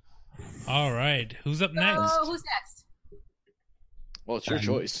was. All right, who's up next? Oh, who's next? Well, it's your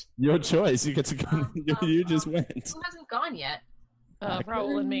choice. Your choice. You get to go. You just went. Who hasn't gone yet?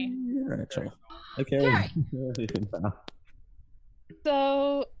 Raul and me. Rachel. Okay.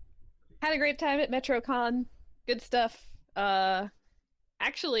 So, had a great time at MetroCon. Good stuff.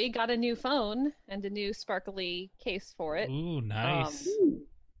 Actually got a new phone and a new sparkly case for it. Ooh, nice.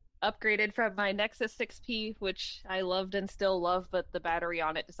 Upgraded from my Nexus 6P, which I loved and still love, but the battery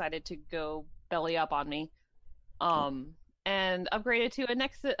on it decided to go belly up on me. And upgraded to a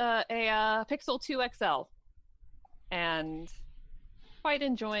Pixel 2 XL. And quite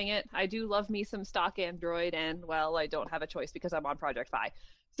enjoying it. I do love me some stock Android, and well, I don't have a choice because I'm on Project Fi.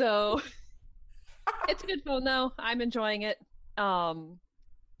 So it's a good phone though. I'm enjoying it. We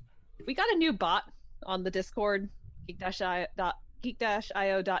got a new bot on the Discord,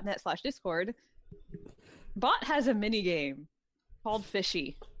 geek-io.net/Discord. Bot has a mini game called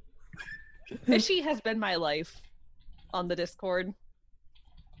Fishy. Fishy has been my life on the Discord.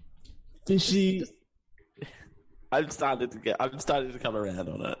 Fishy. I'm starting to come around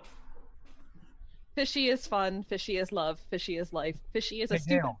on it. Fishy is fun. Fishy is love. Fishy is life. Fishy is a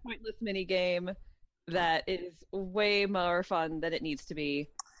stupid, pointless mini game that is way more fun than it needs to be.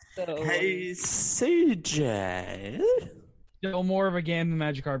 So, hey, CJ. Still more of a game than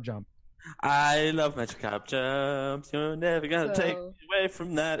Magikarp Jump. I love Magikarp Jump. You're never gonna take me away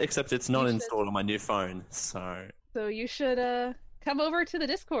from that. Except it's not installed on my new phone. So you should come over to the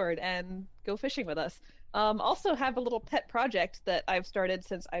Discord and go fishing with us. Also have a little pet project that I've started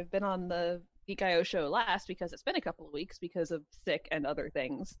since I've been on the Geek.io show last, because it's been a couple of weeks because of sick and other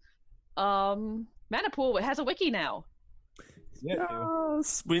things. Manapool has a wiki now.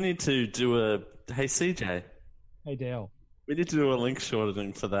 Yes, we need to do a... Hey, CJ. Hey, Dale. We need to do a link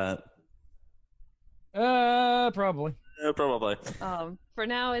shortening for that. Probably. Probably. For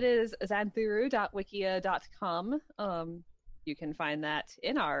now, it is xanthuru.wikia.com. You can find that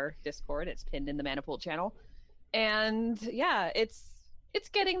in our Discord. It's pinned in the Manapool channel. And yeah, it's it's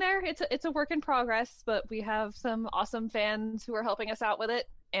getting there. It's a work in progress, but we have some awesome fans who are helping us out with it,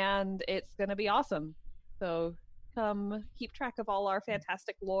 and it's gonna be awesome. So come keep track of all our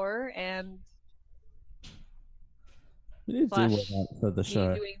fantastic lore and We need to do that for the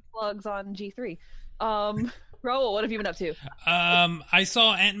show. doing plugs on G3. Raul, what have you been up to? I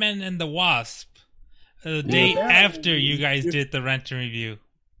saw Ant-Man and the Wasp the day after you guys did the rent and review.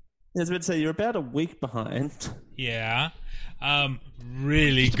 I was about to say, you're about a week behind. Yeah.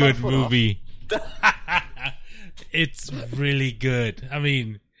 Really good movie. It's really good. I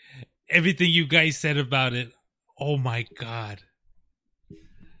mean, everything you guys said about it, oh my god.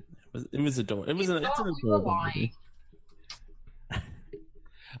 It was adorable. It's an adorable movie.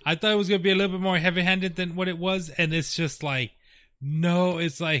 I thought it was going to be a little bit more heavy-handed than what it was, and it's just like, no,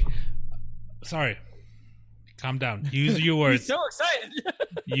 it's like, sorry. Calm down. Use your words. He's so excited.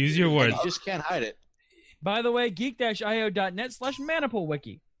 Use your words. You just can't hide it. By the way,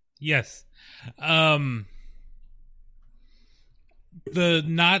 geek-io.net/manipoolwiki. Yes. The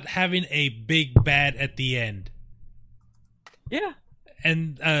not having a big bad at the end. Yeah.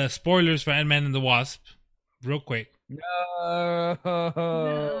 And spoilers for Ant-Man and the Wasp. Real quick. No.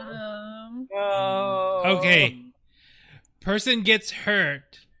 Okay. Person gets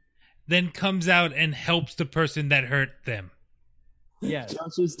hurt, then comes out and helps the person that hurt them. Yeah.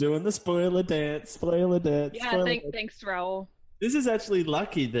 Josh is doing the spoiler dance. Yeah, thanks, Raul. This is actually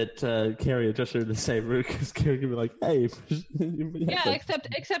lucky that Carrie and Josh are in the same room, because Carrie can be like, hey. Yeah,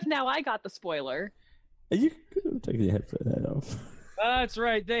 except now I got the spoiler. You could have taken your head off. That's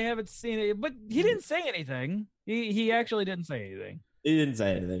right. They haven't seen it, but he didn't say anything. He actually didn't say anything. He didn't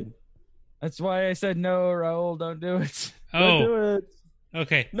say anything. That's why I said no, Raul. Don't do it. Don't do it.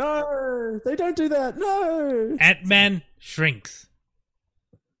 Okay. No, they don't do that. No. Ant-Man shrinks.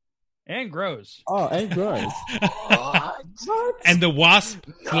 And grows. Oh, and grows. What? And the Wasp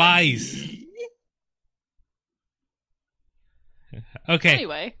flies. Okay.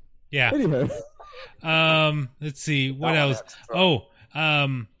 Anyway. Yeah. Anyway. Let's see. What else? Oh,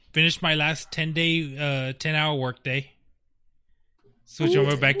 finished my last 10-day, 10-hour workday. Switch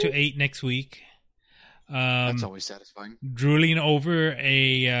over back to 8 next week. That's always satisfying. Drooling over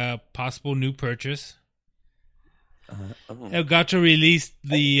a possible new purchase. I got to release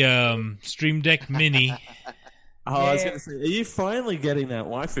the Stream Deck Mini. I was going to say, are you finally getting that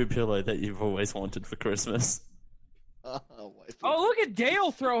waifu pillow that you've always wanted for Christmas? Oh, look at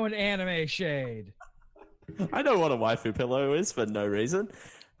Dale throwing anime shade. I know what a waifu pillow is for no reason.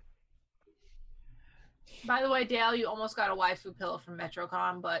 By the way, Dale, you almost got a waifu pillow from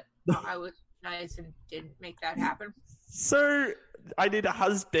MetroCon, but I was nice and didn't make that happen. So, I need a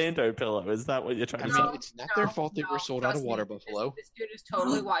husbando pillow. Is that what you're trying to say? It's not their fault they were sold out of Water Buffalo. This dude is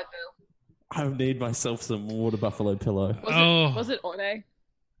totally waifu. I need myself some Water Buffalo pillow. Was it Ore?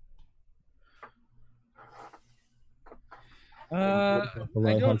 I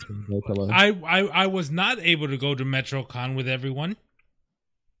was not able to go to MetroCon with everyone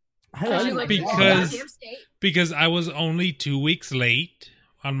because I was only 2 weeks late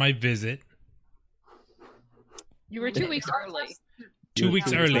on my visit. You were 2 weeks early. 2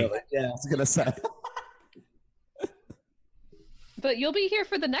 weeks early. Yeah, I was gonna say. But you'll be here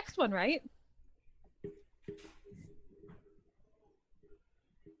for the next one, right?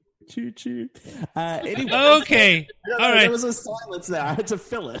 Choo choo. Anyway, okay. All right. There was a silence there. I had to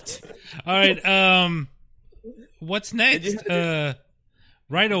fill it. All right. What's next?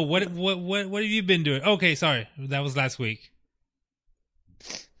 Rhino, what have you been doing? Okay, sorry, that was last week.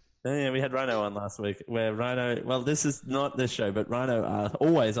 Oh, yeah, we had Rhino on last week. Where Rhino, well, this is not this show, but Rhino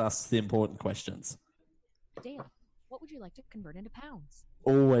always asks the important questions. Dale, what would you like to convert into pounds?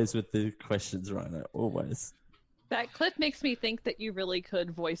 Always with the questions, Rhino. Always. That clip makes me think that you really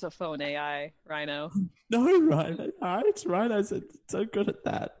could voice a phone AI, Rhino. No, Rhino. It's Rhino's so good at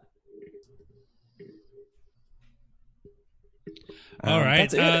that. All right.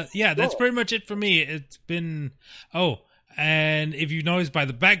 That's Cool. pretty much it for me. It's been... Oh, and if you notice by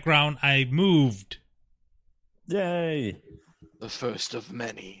the background, I moved. Yay. The first of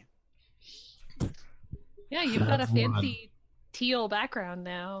many. Yeah, you've got a fancy teal background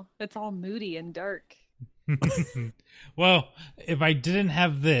now. It's all moody and dark. Well, if I didn't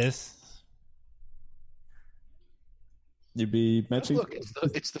have this... You'd be matching... Look,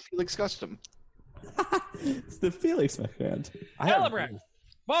 it's the Felix custom. It's the Felix background. Celebrate.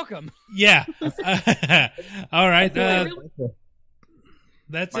 Welcome. Yeah. All right.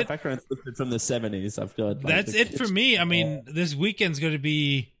 That's My it. background's from the 70s. I've got. That's it for me. I mean, this weekend's going to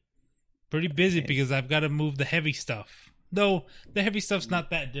be pretty busy because I've got to move the heavy stuff. Though the heavy stuff's not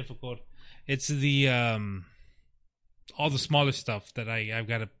that difficult. It's the all the smaller stuff that I've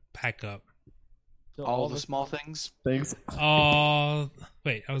got to pack up. So all the small things. Thanks. Oh,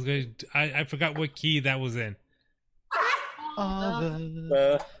 wait! I forgot what key that was in. All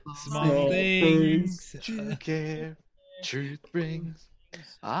the small things you care, truth brings.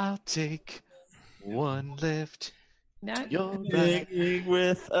 I'll take one lift. Now, You're Singing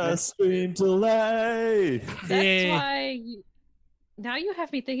with a scream delay. that's why. Now you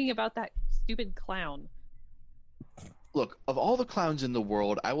have me thinking about that stupid clown. Look, of all the clowns in the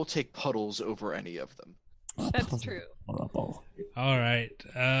world, I will take Puddles over any of them. That's true. All right,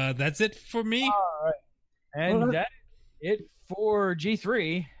 that's it for me. All right, and that's it for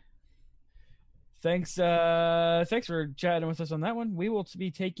G3. Thanks for chatting with us on that one. We will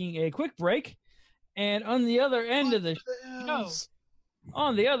be taking a quick break, and on the other end of the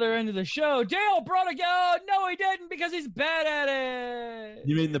show, Dale brought a go. No, he didn't, because he's bad at it.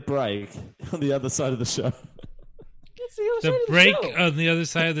 You mean the break on the other side of the show? The break on the other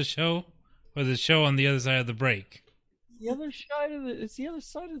side of the show, or the show on the other side of the break? It's the other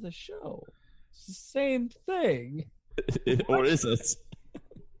side of the show. It's the same thing. Or is it?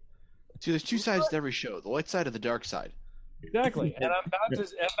 See, there's two sides to every show: the light side and the dark side. Exactly, and I'm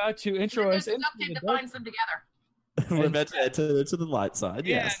about to intro us into something that binds them together. We're about to enter to the light side.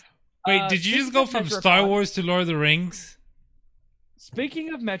 Yes. Wait, did you just go from Star Wars to Lord of the Rings?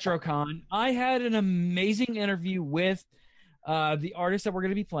 Speaking of MetroCon, I had an amazing interview with the artist that we're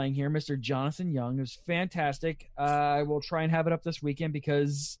going to be playing here, Mr. Jonathan Young. It was fantastic. I will try and have it up this weekend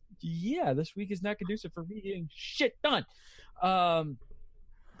because, this week is not conducive for me getting shit done. I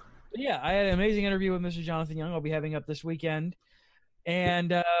had an amazing interview with Mr. Jonathan Young. I'll be having up this weekend.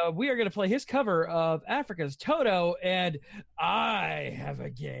 And we are going to play his cover of Africa's Toto, and I have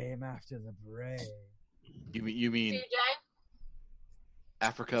a game after the break. You mean CJ?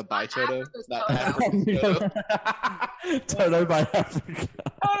 Africa by Toto? Not Africa's Toto. Toto by Africa.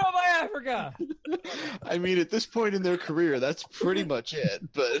 Toto by Africa! I mean, at this point in their career, that's pretty much it,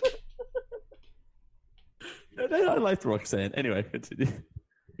 but... I liked Roxanne. Anyway, continue.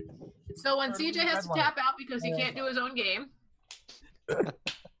 So when CJ has to tap out because he can't do his own game,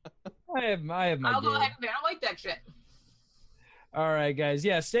 I have my I'll go game. ahead and I don't like that shit. All right, guys.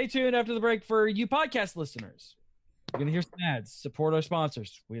 Yeah, stay tuned after the break for you podcast listeners. You're going to hear some ads. Support our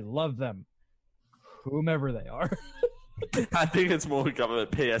sponsors. We love them, whomever they are. I think it's more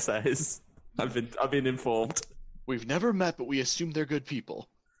government PSAs. I've been informed. We've never met, but we assume they're good people.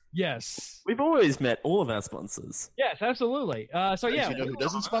 Yes. We've always met all of our sponsors. Yes, absolutely. So, yeah. You know who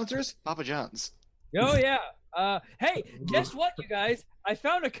doesn't sponsor us? Papa John's. Oh, yeah. Hey, guess what, you guys? I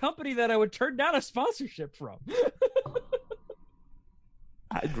found a company that I would turn down a sponsorship from.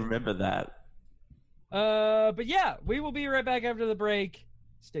 I'd remember that. But yeah, we will be right back after the break.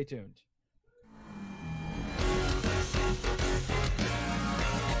 Stay tuned.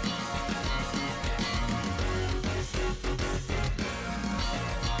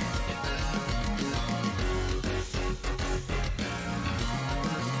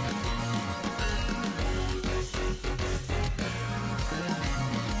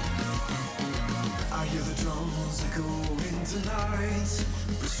 I hear the drums echoing tonight,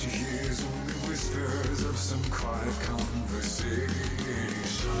 but she hears only whispers of some quiet conversation.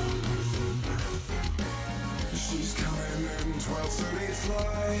 She's coming in 12:30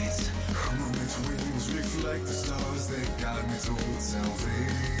 flight. Her moment's wings reflect the stars that guide me towards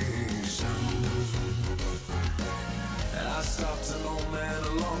salvation. And I stopped an old man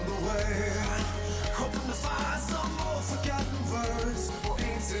along the way, hoping to find some more forgotten words or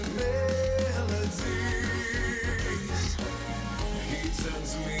ancient melodies. He turned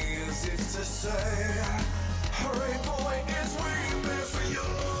to me as if to say, hurry boy, it's waiting there for you.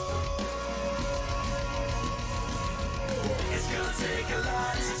 It's gonna take a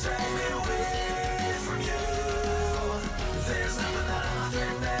lot to drag me away from you. There's nothing that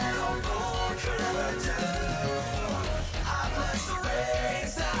 100 men or more could ever do. I bless the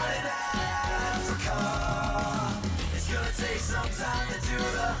race out in Africa. It's gonna take some time to do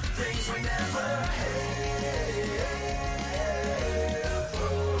the things we never had.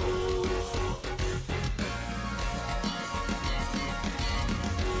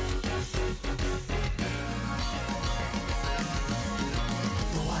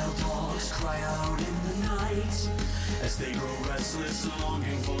 The wild dogs cry out in the night as they grow restless,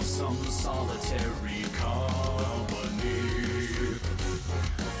 longing for some solitary company.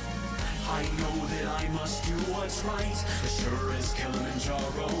 I know that I must do what's right, as sure as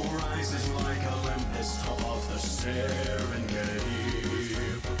Kilimanjaro rises like Olympus above the Serengeti.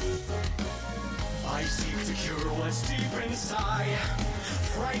 I seek to cure what's deep inside,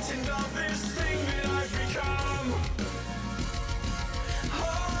 frightened of this thing that I've become.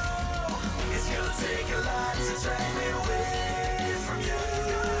 to drag me away from you.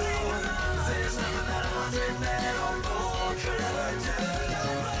 There's nothing that 100 men or more could ever do.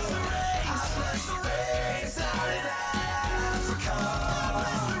 I bless the rains out in Africa.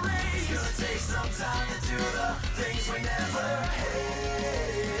 It's gonna take some time to do the things we never had.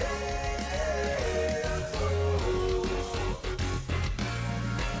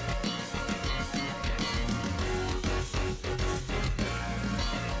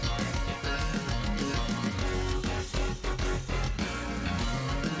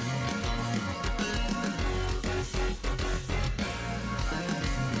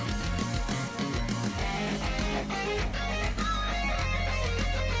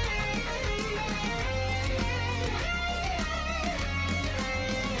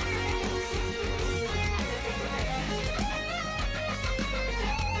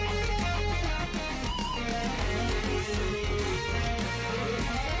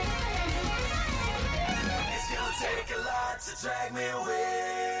 Take a lot to drag me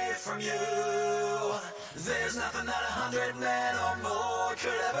away from you. There's nothing that 100 men or more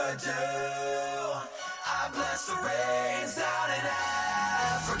could ever do. I bless the rains down in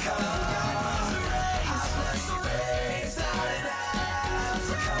Africa. I bless the rains down in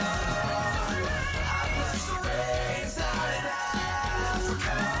Africa. I bless the rains down in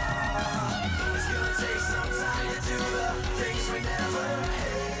Africa. It's gonna take some time to do the things we never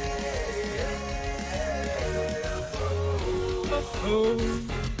had.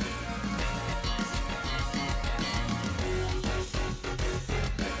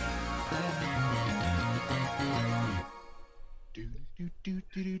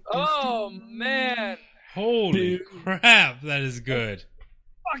 Oh man! Holy crap, that is good.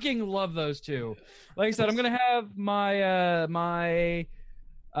 Fucking love those two. Like I said, I'm gonna have my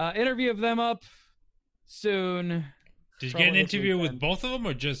interview of them up soon. Did you get an interview with both of them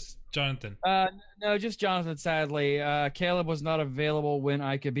or just Jonathan? No, just Jonathan, sadly. Caleb was not available when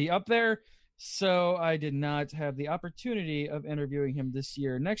I could be up there, so I did not have the opportunity of interviewing him this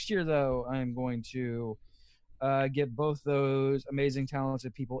year. Next year, though, I'm going to get both those amazing,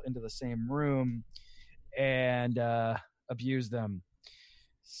 talented people into the same room and abuse them.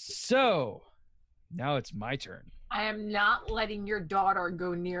 So, now it's my turn. I am not letting your daughter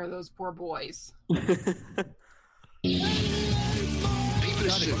go near those poor boys.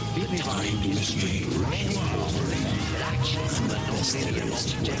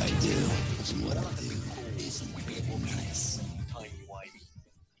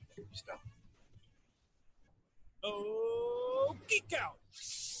 Oh, Geek Out!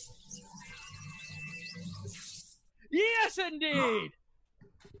 Yes, indeed!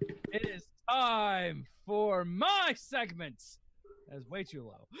 It is time for my segments. That's way too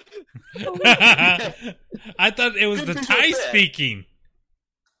low. I thought it was the Thai speaking.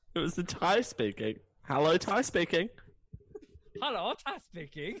 It was the Thai speaking. Hello, Thai speaking. Hello, Thai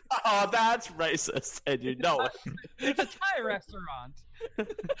speaking. Oh, that's racist, and you know it. It's a Thai restaurant.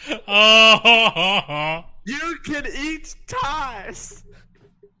 Oh, you can eat Thais.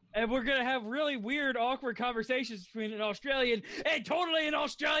 And we're going to have really weird, awkward conversations between an Australian and totally an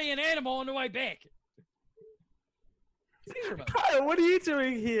Australian animal on the way back. Kyle, what are you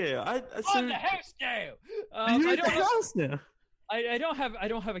doing here? On the house now. You're at the house now. I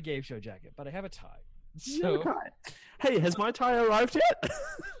don't have a game show jacket, but I have a tie. So, hey, has my tie arrived yet?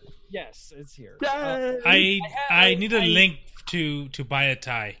 Yes, it's here. I need a link to buy a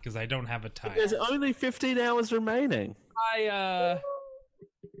tie because I don't have a tie. There's only 15 hours remaining.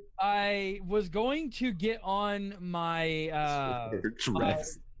 I was going to get on my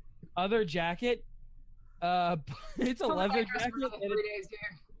dress. Other jacket. It's a leather jacket,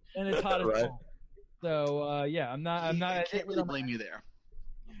 and it's hot as hell. So yeah, I'm not. I can't really blame you there.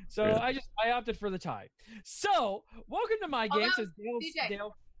 So I opted for the tie. So welcome to my game. Says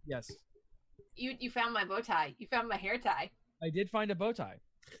Dale. Yes. You found my bow tie. You found my hair tie. I did find a bow tie.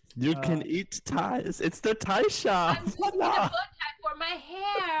 You can eat ties. It's the tie shop. I'm looking at a bow tie for my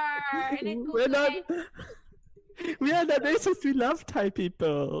hair. And we are not racist. We love Thai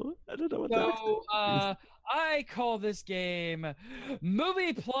people. I don't know what that is. I call this game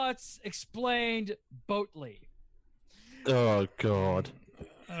Movie Plots Explained Boatly. Oh, God.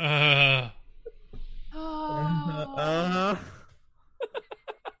 I'm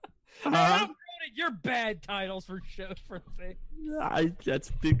quoting your bad titles for things. That's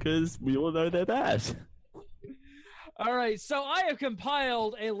because we all know they're bad. All right, so I have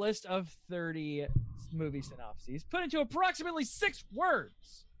compiled a list of 30 movie synopses put into approximately 6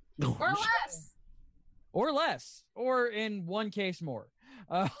 words. Or less. Or less. Or in one case more.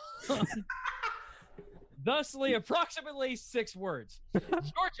 Thusly, approximately 6 words.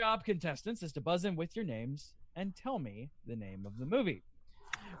 Your job, contestants, is to buzz in with your names and tell me the name of the movie.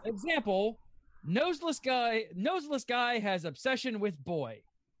 Example: noseless guy has obsession with boy.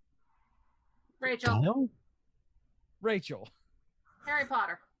 Rachel. Rachel. Harry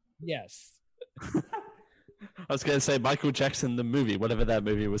Potter. Yes. I was going to say Michael Jackson, the movie, whatever that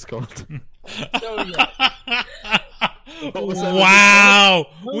movie was called. So, yeah. What was that Wow,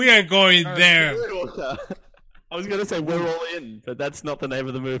 movie? we are going there. I was going to say We're All In, but that's not the name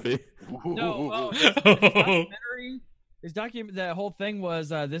of the movie. No, his documentary. The whole thing was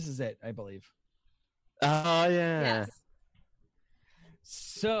This Is It, I believe. Oh, yeah. Yes.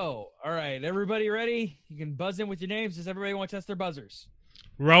 So, all right, everybody ready? You can buzz in with your names. Does everybody want to test their buzzers?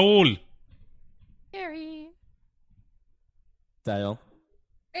 Raul. Harry. Dale.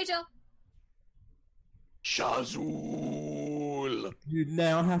 Rachel. Shazul. You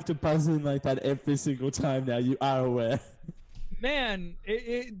now have to buzz in like that every single time now. You are aware. Man,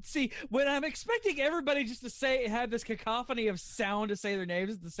 see, when I'm expecting everybody just to have this cacophony of sound to say their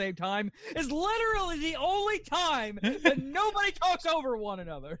names at the same time, is literally the only time that nobody talks over one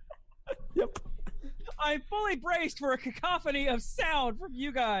another. Yep. I'm fully braced for a cacophony of sound from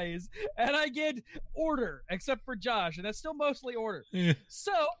you guys, and I get order, except for Josh, and that's still mostly order.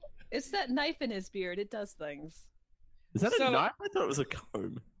 So, it's that knife in his beard. It does things. Is that a knife? I thought it was a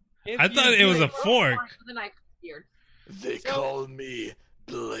comb. I thought it was a fork. With a knife beard. They call me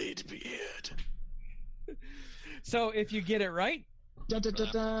Bladebeard. So if you get it right, and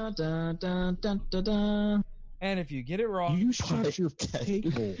if you get it wrong, you shut your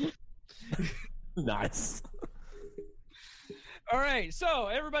cable. Nice. All right, so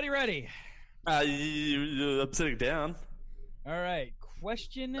everybody ready? I'm sitting down. All right,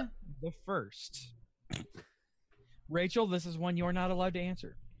 question the first. Rachel, this is one you're not allowed to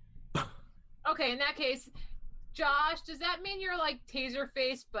answer. Okay, in that case, Josh, does that mean you're like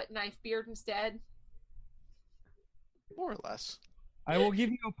Taserface but knife beard instead? More or less. I will give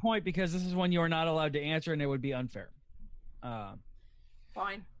you a point because this is one you're not allowed to answer, and it would be unfair.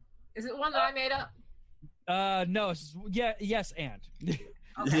 Fine. Is it one that I made up? No. Yes, and. Okay.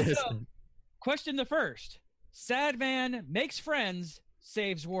 Yes. So, question the first. Sad man makes friends,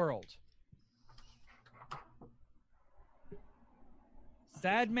 saves world.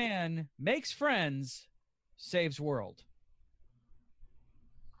 Sad man makes friends, saves world.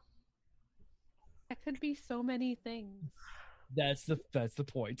 That could be so many things. That's the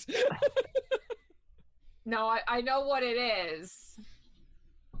point. No, I know what it is.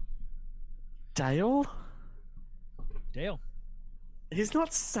 Dale? Dale. He's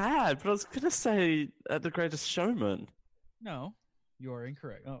not sad, but I was going to say The Greatest Showman. No, you're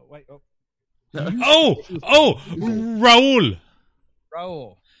incorrect. Oh, wait. Oh. Raul.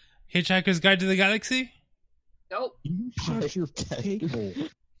 Raul. Hitchhiker's Guide to the Galaxy? Nope. You shut your cable.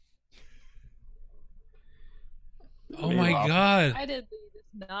 Oh my god. I did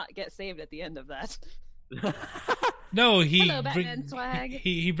not get saved at the end of that. No, Hello, Batman swag.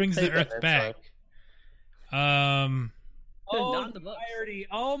 he brings the Earth back. Oh, Not in the books. irony.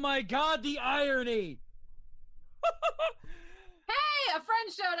 Oh my god, the irony. Hey, a friend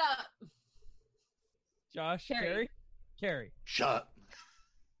showed up. Josh, Carrie. Carrie. Shut.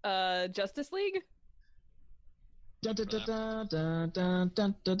 Justice League?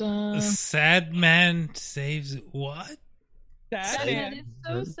 Sad man saves what? Batman is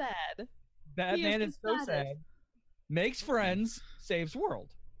so sad. Batman He is so sad. Makes friends, saves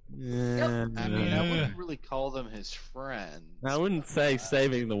world. Yeah. I mean, I wouldn't really call them his friends. I wouldn't say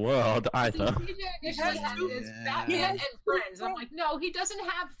saving the world either. He has Batman and friends. I'm like, no, he doesn't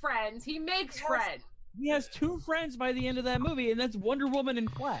have friends. He makes friends. He has two friends by the end of that movie, and that's Wonder Woman and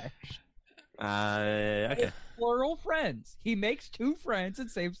Flash. Okay. Plural friends. He makes two friends and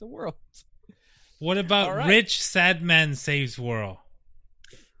saves the world. What about rich sad man saves world?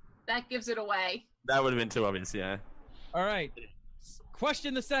 That gives it away. That would have been too obvious, yeah. All right.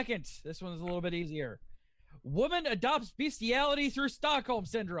 Question the second. This one's a little bit easier. Woman adopts bestiality through Stockholm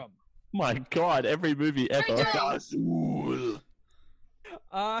Syndrome. My god, every movie ever.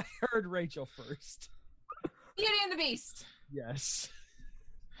 I heard Rachel first. Beauty and the Beast. Yes.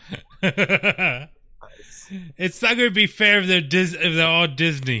 It's not going to be fair if they're all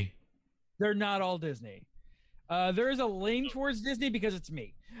Disney. They're not all Disney. There is a lean towards Disney because it's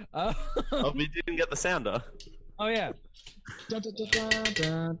me. Oh, we didn't get the sounder. Oh, yeah. This is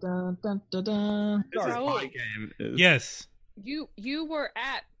my game. Yes. You were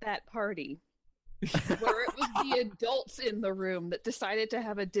at that party where it was the adults in the room that decided to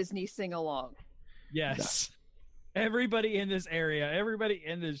have a Disney sing-along. Yes. Everybody in this area, everybody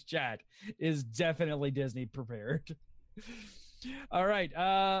in this chat is definitely Disney prepared. All right.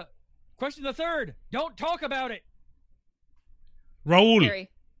 Question the third. Don't talk about it. Raul. Harry.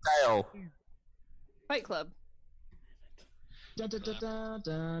 Dale. Fight Club.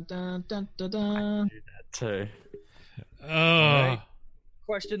 Too. Right.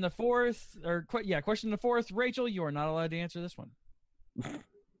 Question the fourth. Question the fourth. Rachel, you are not allowed to answer this one.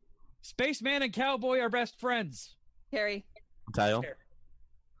 Spaceman and Cowboy are best friends. Harry. Dale.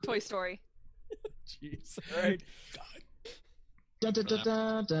 Toy Story. Jeez. All right. All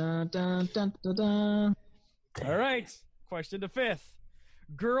right. Question the fifth.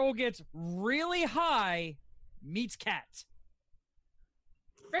 Girl gets really high, meets cat.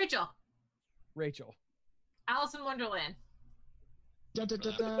 Rachel. Rachel. Alice in Wonderland. Oh,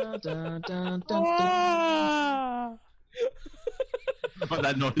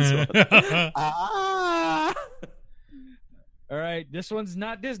 that noise. All right. This one's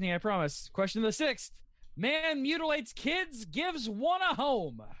not Disney, I promise. Question the sixth. Man mutilates kids, gives one a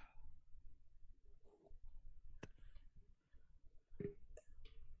home.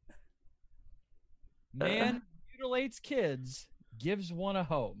 Man mutilates kids, gives one a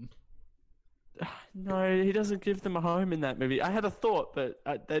home. No, he doesn't give them a home in that movie. I had a thought, but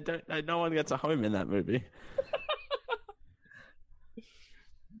no one gets a home in that movie.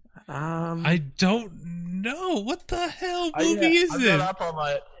 I don't know. What the hell movie is this?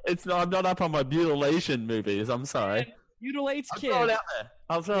 I'm not up on my mutilation movies. I'm sorry. Man mutilates kids.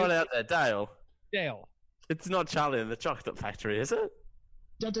 I'll throw it out there. Dale. Dale. It's not Charlie and the Chocolate Factory, is it?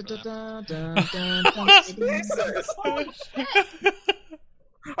 I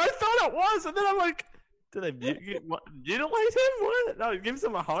thought it was, and then I'm like, do they mutilate him? What? No, it gives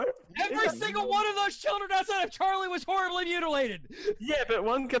him a home? Every single one of those children outside of Charlie was horribly mutilated. Yeah, but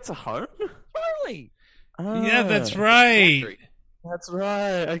one gets a home? Charlie! Yeah, that's right. That's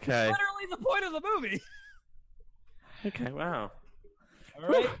right, okay. Literally the point of the movie. Okay, wow. All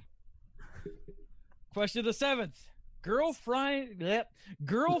right. Question the seventh. Girl finds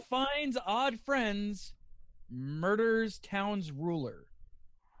odd friends, murders town's ruler.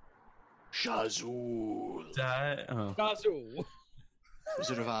 Shazul. Shazul.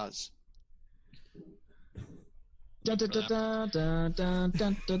 Wizard of Oz.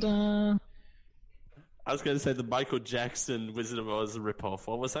 I was going to say the Michael Jackson Wizard of Oz ripoff.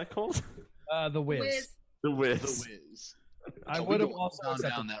 What was that called? The Wiz. The Wiz. The Wiz. I would have also gone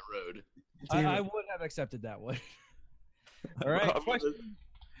accepted down that road. I would have accepted that one. All right.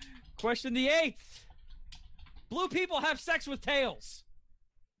 Question the eighth. Blue people have sex with tails.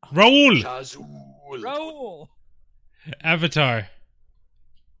 Raul. Raul. Avatar.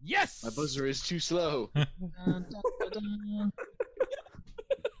 Yes. My buzzer is too slow. This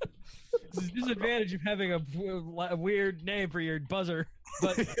is the disadvantage of having a weird name for your buzzer.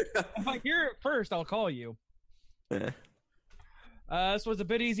 But if I hear it first, I'll call you. This was a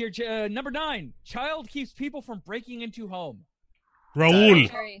bit easier. Number 9. Child keeps people from breaking into home. Raul.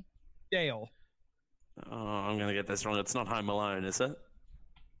 Dale. Oh, I'm going to get this wrong. It's not Home Alone, is it?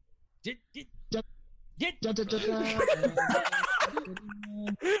 You're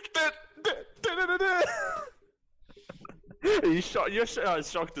as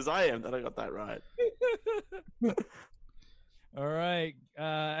shocked as I am that I got that right. All right.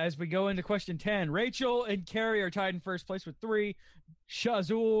 As we go into question 10, Rachel and Carrie are tied in first place with 3. Josh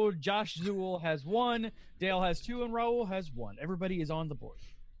Zool has 1. Dale has 2, and Raul has 1. Everybody is on the board.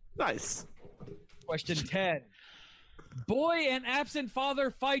 Nice. Question 10. Boy and absent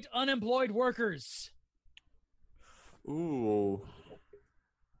father fight unemployed workers. Ooh.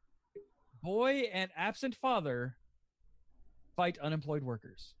 Boy and absent father fight unemployed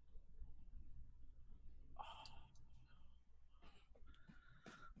workers.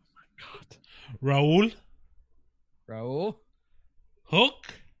 Raul.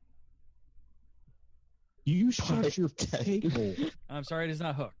 Hook. You shut your table. I'm sorry, it is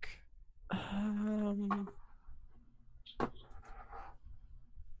not Hook.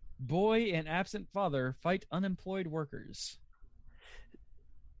 Boy and absent father fight unemployed workers.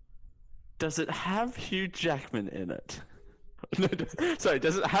 Does it have Hugh Jackman in it? No,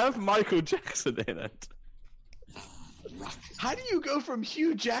 does it have Michael Jackson in it? How do you go from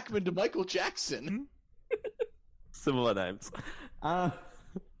Hugh Jackman to Michael Jackson? Similar names.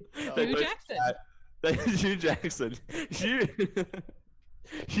 Hugh Jackson. Hugh Jackson.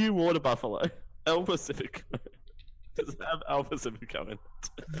 Hugh Water Buffalo. El Pacifico. Does it have Al Pacifico in it?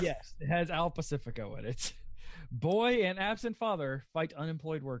 Yes, it has Al Pacifico in it. Boy and absent father fight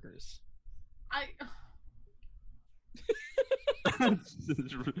unemployed workers.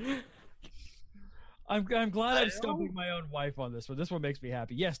 I'm glad I'm stumping my own wife on this one. This one makes me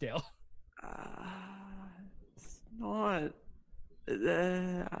happy. Yes, Dale. It's not.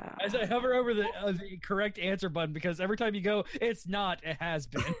 As I hover over the correct answer button, because every time you go, it's not. It has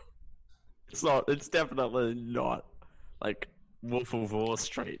been. It's not. It's definitely not. Like Wolf of Wall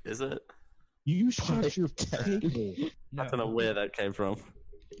Street, is it? You shut your table. I don't know where that came from,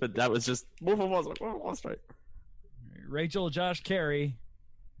 but that was just Wolf of Wall Street. Rachel, Josh, Carey,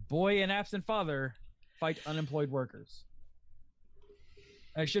 boy and absent father fight unemployed workers.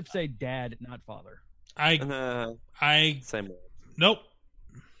 I should say dad, not father. Same word. Nope.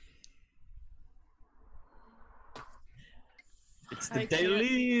 It's the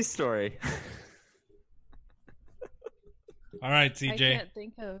Daily story. All right, CJ. I can't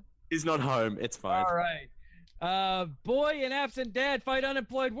think of. He's not home. It's fine. All right. Boy and absent dad fight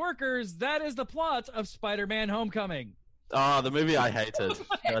unemployed workers. That is the plot of Spider-Man: Homecoming. Oh, the movie I hated.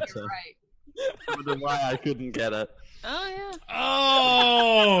 That's You're right. I don't know why I couldn't get it. Oh yeah.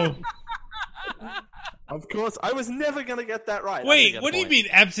 Oh. Of course, I was never gonna get that right. Wait, what do you mean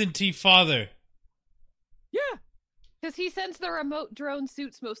absentee father? Yeah. Because he sends the remote drone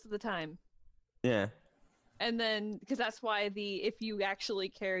suits most of the time. Yeah. And then, because that's why the if you actually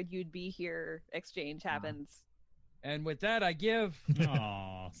cared, you'd be here exchange happens. And with that, I give.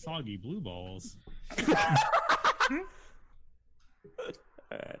 Aw, soggy blue balls.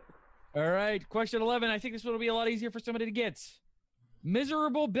 All right, question 11. I think this one will be a lot easier for somebody to get.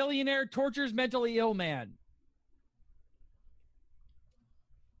 Miserable billionaire tortures mentally ill man.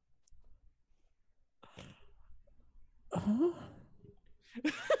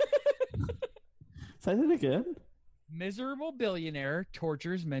 Say that again. Miserable billionaire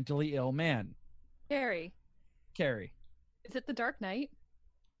tortures mentally ill man. Carrie. Carrie. Is it The Dark Knight?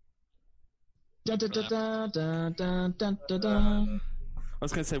 Dun, dun, dun, dun, dun, dun, dun, dun. I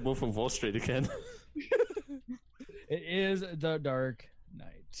was gonna say Wolf of Wall Street again. It is The Dark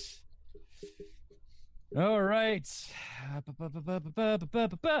Knight. All right.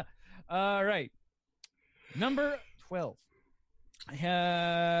 All right. Number 12. I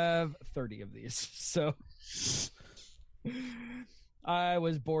have 30 of these. So I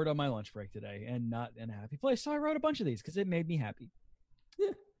was bored on my lunch break today and not in a happy place. So I wrote a bunch of these because it made me happy.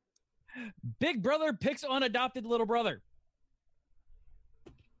 Big brother picks on adopted little brother.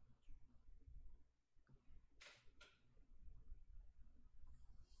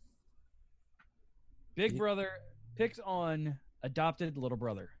 Big brother picks on adopted little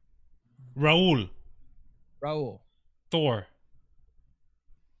brother. Raul. Thor. Thor.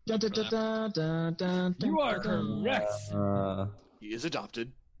 You are correct. He is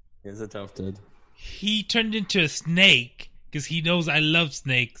adopted. He turned into a snake because he knows I love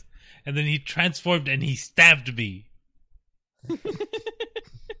snakes, and then he transformed and he stabbed me.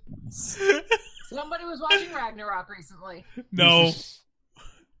 Somebody was watching Ragnarok recently. No.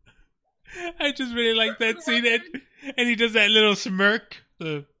 I just really like that scene, and he does that little smirk.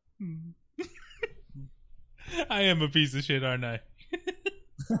 I am a piece of shit, aren't I?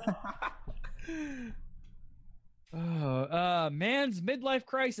 Man's midlife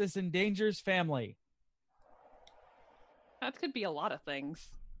crisis endangers family. That could be a lot of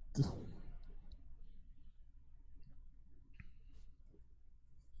things.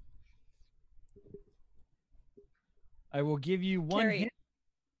 I will give you one Carrie. hint.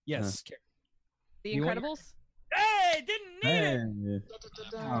 Yes. Carrie. The You want- Incredibles? Hey, didn't need it.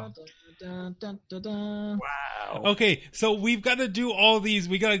 Wow. Okay, so we've got to do all these.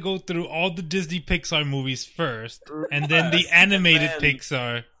 We got to go through all the Disney Pixar movies first, and then the animated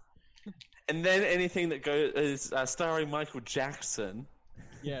Pixar. And then anything that is starring Michael Jackson.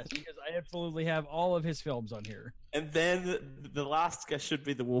 Yes, because I absolutely have all of his films on here. And then the last guess should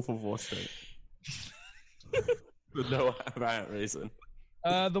be The Wolf of Wall Street. For no apparent reason.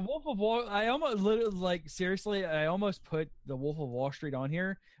 The Wolf of Wall. I almost seriously. I almost put the Wolf of Wall Street on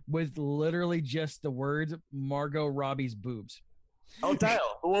here with literally just the words Margot Robbie's boobs. Oh, Dale,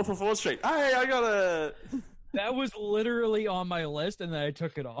 The Wolf of Wall Street. Hey, I got it. That was literally on my list, and then I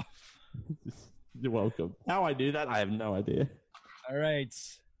took it off. You're welcome. How I do that, I have no idea. All right,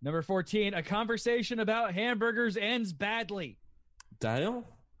 number 14. A conversation about hamburgers ends badly. Dale?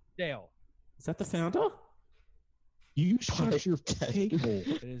 Is that the founder? You shut your table.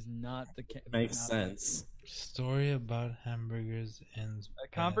 It is not the Makes sense. Story about hamburgers ends. A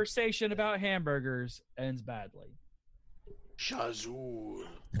conversation about hamburgers ends badly. Shazoo.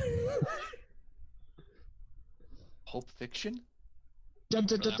 Pulp Fiction?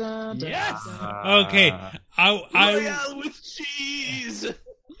 Yes. Okay, Royale with cheese.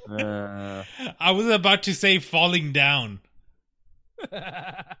 I was about to say Falling Down.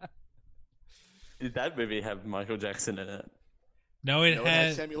 Did that movie have Michael Jackson in it? No, it No,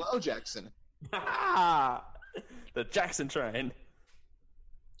 had Samuel L. Jackson. The Jackson train.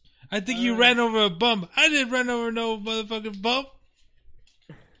 I think you ran over a bump. I didn't run over no motherfucking bump.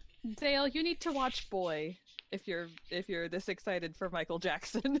 Dale, you need to watch Boy if you're this excited for Michael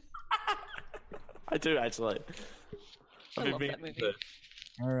Jackson. I do actually. I love that movie.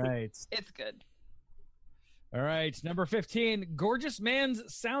 All right. It's good. All right. Number 15. Gorgeous man's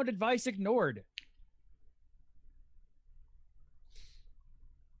sound advice ignored.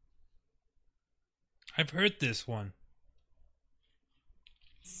 I've heard this one.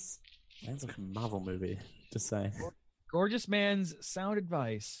 Sounds like a Marvel movie. Just saying. Gorgeous man's sound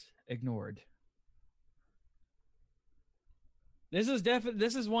advice ignored. This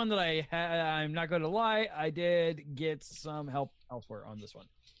is one that I'm not going to lie, I did get some help elsewhere on this one.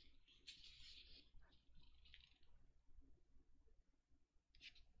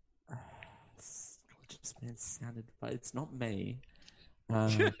 Gorgeous man's sound advice. It's not me.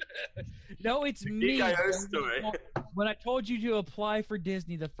 No, it's me. Geek.io story. When I told you to apply for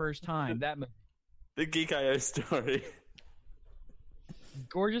Disney the first time, that movie. The Geek.io story.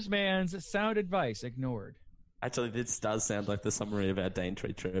 Gorgeous man's sound advice ignored. Actually, this does sound like the summary of our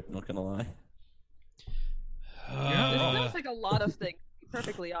Daintree trip, not gonna lie. This sounds like a lot of things, to be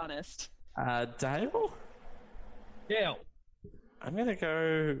perfectly honest. Dale? Dale. I'm gonna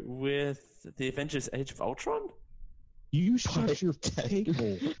go with the Avengers Age of Ultron. You shut your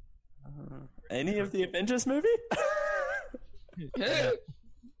table. Any of the Avengers movie?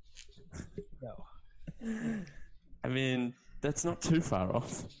 No. I mean, that's not too far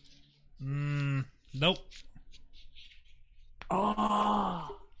off. Nope.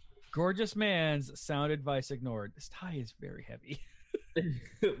 Oh! Gorgeous man's sound advice ignored. This tie is very heavy.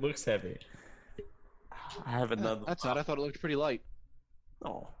 It looks heavy. I have another. That's odd. I thought it looked pretty light.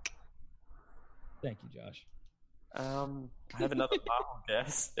 Oh. Thank you, Josh. I have another Marvel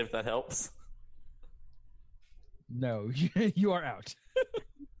guess, if that helps. No, you are out.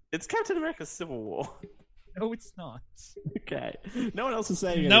 It's Captain America Civil War. No, it's not. Okay. No one else is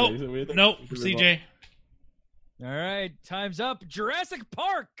saying Nope. anything. So Nope. CJ. All right, time's up. Jurassic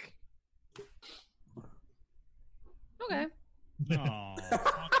Park. Okay.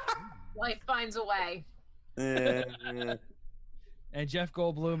 Life finds a way. And Jeff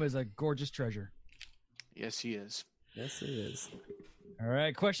Goldblum is a gorgeous treasure. Yes, he is. Yes, he is. All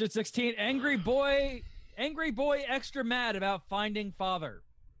right, question 16. Angry boy extra mad about finding father.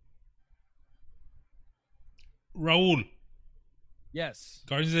 Raul. Yes.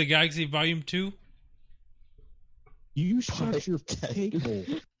 Guardians of the Galaxy Volume 2. You shut your table.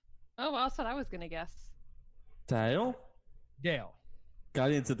 Oh, well, that's what I was going to guess. Dale? Dale.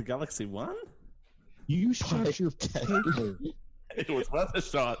 Guardians of the Galaxy 1? You shut your table. It was worth a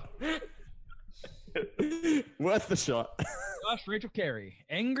shot. Worth the shot. Josh, Rachel Carey.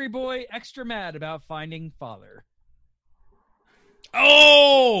 Angry boy extra mad about finding father.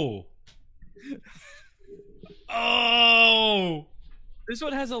 Oh! Oh! This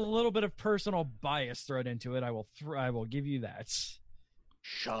one has a little bit of personal bias thrown into it. I will give you that.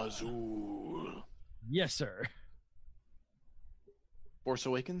 Shazul. Yes, sir. Force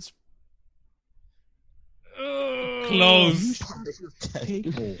Awakens. Close.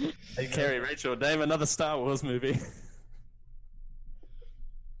 Hey, Carrie, Rachel, name another Star Wars movie.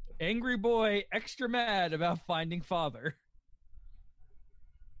 Angry boy extra mad about finding father.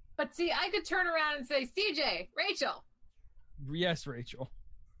 But see, I could turn around and say, CJ, Rachel. Yes, Rachel.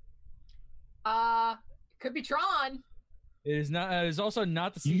 Could be Tron. It is not. It is also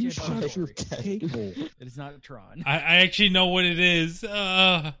not the CJ. You shut your table. It is not Tron. I actually know what it is.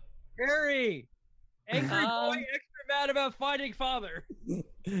 Harry, angry boy extra mad about finding father.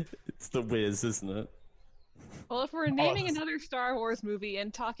 It's The Wiz, isn't it? Well, if we're naming another Star Wars movie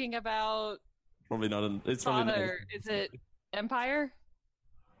and talking about Probably not. It's probably not. father, is it Empire?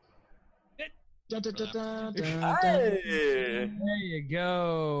 Hey! There you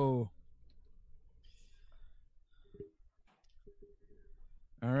go.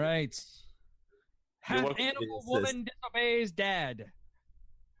 All right. Half animal woman disobeys dad.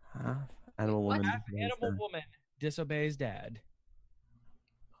 Huh? Animal woman. Half animal woman disobeys dad.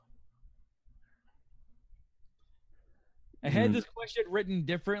 I had this question written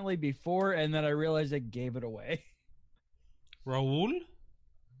differently before, and then I realized I gave it away. Raul?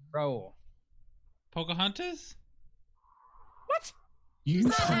 Raul. Pocahontas? What? You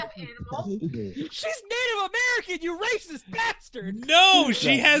not half animal. She's Native American, you racist bastard! No,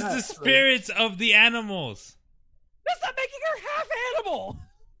 she has the spirits of the animals. That's not making her half animal!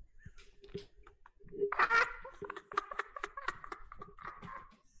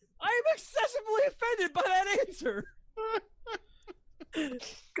 I am excessively offended by that answer.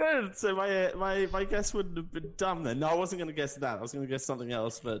 Good good. So my guess wouldn't have been dumb then. No, I wasn't going to guess that. I was going to guess something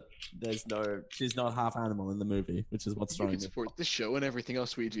else, but she's not half animal in the movie, which is what's You throwing can me. support this show and everything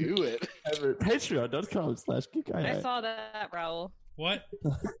else we do. Over at patreon.com/geekio. I saw that, Raul. What?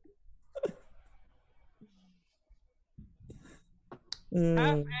 Half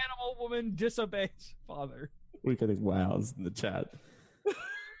animal woman disobeys father. We're getting wows in the chat.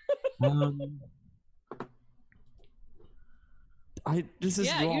 This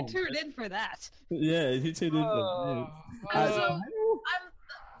is wrong. You tuned in for that. Yeah, you tuned in for Also,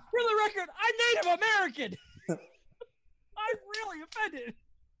 for the record, I'm Native American. I'm really offended.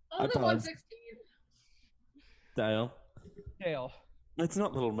 Only 116. Dale. It's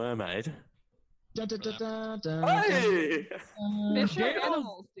not Little Mermaid. Hey! Fish are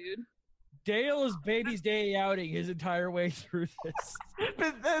animals, dude. Dale is baby's day outing his entire way through this.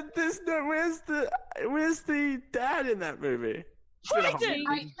 But then where's the dad in that movie? Triton!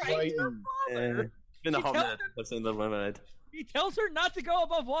 It's been a hot minute since I've seen Little Mermaid. He tells her not to go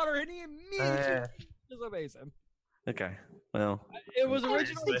above water, and he immediately disobeys him. Okay, well. It was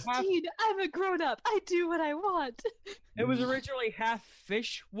originally I'm 16. I'm a grown-up. I do what I want. It was originally half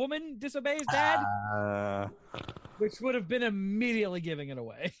fish woman disobeys dad, which would have been immediately giving it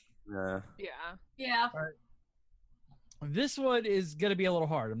away. Yeah. All right. This one is going to be a little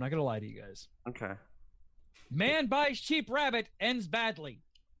hard. I'm not going to lie to you guys. Okay. Man buys cheap rabbit, ends badly.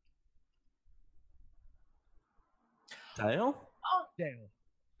 Dale? Dale.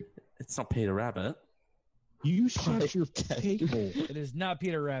 It's not Peter Rabbit. You shut your table. It is not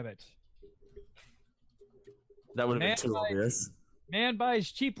Peter Rabbit. That would have been too obvious. Man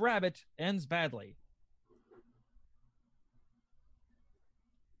buys cheap rabbit, ends badly.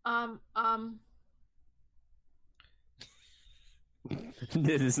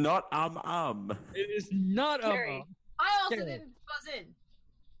 It is not It is not Carrie. I also Carrie. didn't buzz in.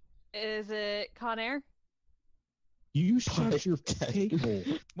 Is it Con Air? You shut your table.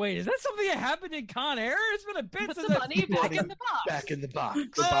 Wait, is that something that happened in Con Air? It's been a bit Put since the money back in the box. Back in the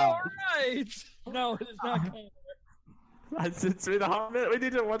box. All right. No, it is not Con Air. It's been a hot minute. We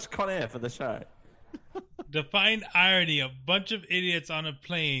need to watch Con Air for the show. Define irony: a bunch of idiots on a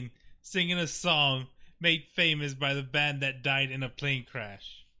plane singing a song made famous by the band that died in a plane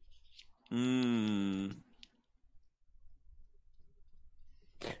crash.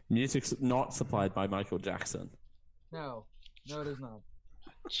 Music's not supplied by Michael Jackson. No, it is not.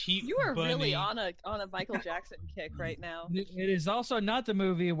 Cheap You are Bunny. really on a Michael Jackson kick right now. It is also not the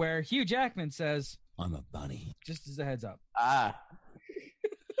movie where Hugh Jackman says, I'm a bunny. just as a heads up.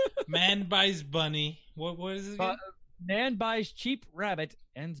 Man buys bunny. What is it again? Man buys cheap rabbit,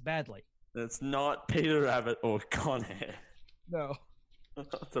 ends badly. That's not Peter Rabbit or Con Air. No.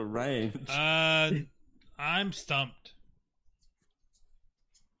 That's a range. I'm stumped.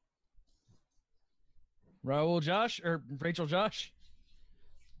 Raul Josh or Rachel Josh?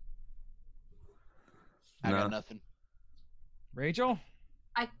 I got nothing. Rachel?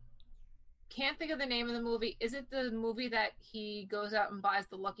 I can't think of the name of the movie. Is it the movie that he goes out and buys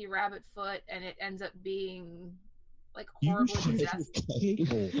the lucky rabbit foot and it ends up being like horribly possessed?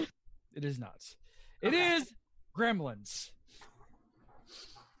 It is not. It is Gremlins.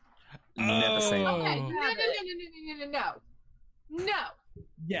 Never seen it. Okay, no.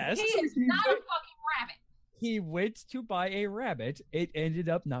 Yes. He is not a fucking rabbit. He went to buy a rabbit. It ended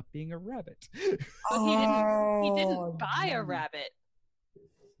up not being a rabbit. But he didn't buy a rabbit.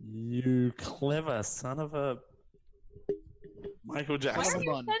 You clever son of a Michael Why are Jackson.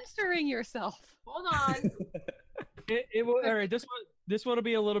 you censoring yourself? Hold on. It will. All right. This one will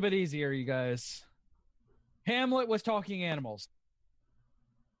be a little bit easier, you guys. Hamlet was talking animals.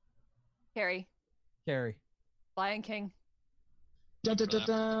 Carrie. Lion King. The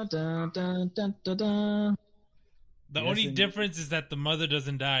only difference is that the mother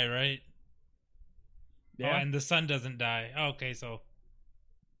doesn't die, right? Yeah. Oh, and the son doesn't die. Okay, so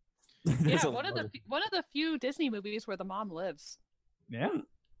Yeah, one of the few Disney movies where the mom lives. Yeah.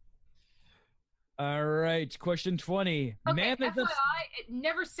 All right. Question 20. Okay, FYI, it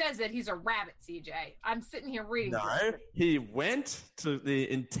never says that he's a rabbit, CJ. I'm sitting here reading. No, he went to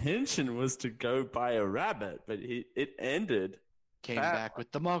the intention was to go buy a rabbit, but it ended. Came back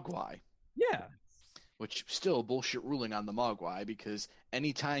with the Mogwai. Yeah. Which still bullshit ruling on the Mogwai because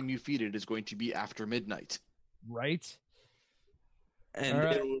any time you feed it is going to be after midnight. Right. And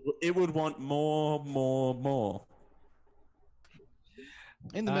right. it would want more.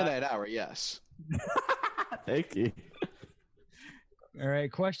 In the midnight hour, yes. Thank you. All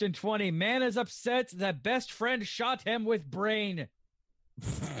right. Question 20. Man is upset that best friend shot him with brain.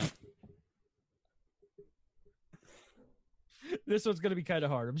 This one's going to be kind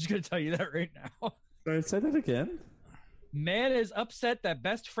of hard. I'm just going to tell you that right now. Sorry, say that again. Man is upset that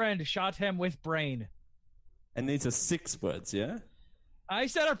best friend shot him with brain. And these are 6 words, yeah? I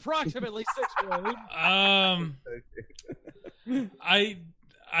said approximately 6 words.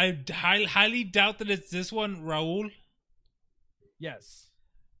 I highly doubt that it's this one, Raul. Yes.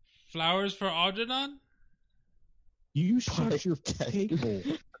 Flowers for Algernon? You shut your cable.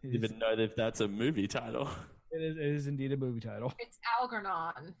 I don't even know if that's a movie title. It is indeed a movie title. It's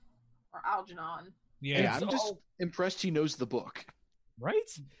Algernon or Algernon. Yeah, I'm just impressed he knows the book.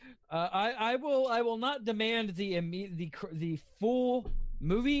 Right? I will not demand the full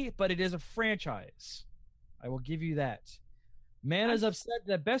movie, but it is a franchise. I will give you that. Man is upset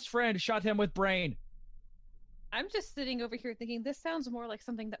that best friend shot him with brain. I'm just sitting over here thinking this sounds more like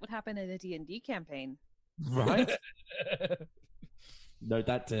something that would happen in a D&D campaign. Right? Note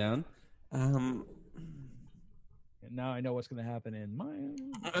that down. And now I know what's going to happen in mine.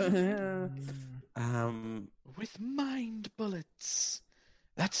 With mind bullets.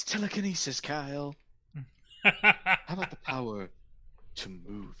 That's telekinesis, Kyle. How about the power to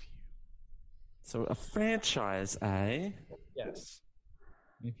move you? So a franchise, eh? Yes.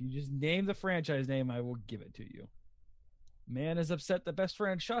 If you just name the franchise name, I will give it to you. Man is upset that best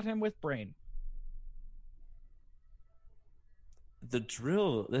friend shot him with brain. The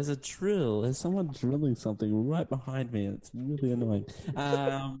drill. There's a drill. There's someone drilling something right behind me. It's really annoying.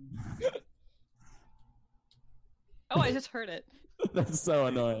 Oh, I just heard it. That's so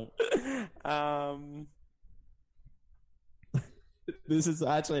annoying. This is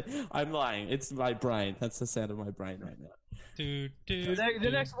actually... I'm lying. It's my brain. That's the sound of my brain right now. The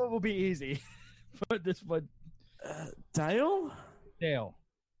next one will be easy. But this one... Dale? Dale.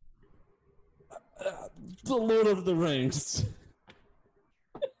 The Lord of the Rings.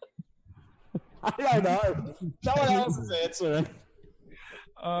 I don't know. No one else is answering.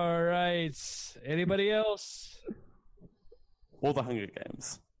 All right. Anybody else? All the Hunger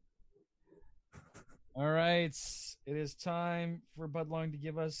Games. All right. It is time for Bud Long to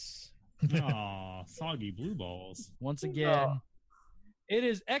give us... Aw, soggy blue balls. Once again, it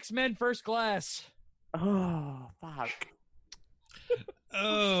is X-Men First Class. Oh, fuck.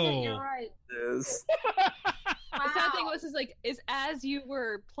 Oh. You're right. Yes. The sad thing was, is as you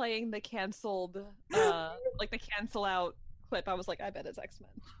were playing the canceled, the cancel out clip, I was like, I bet it's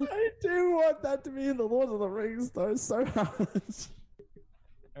X-Men. I do want that to be in the Lord of the Rings, though, so much.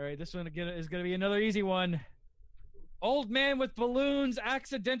 All right, this one is going to be another easy one. Old man with balloons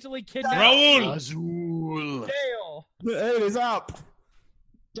accidentally kidnapped. Raul! Azul. Dale! It is up!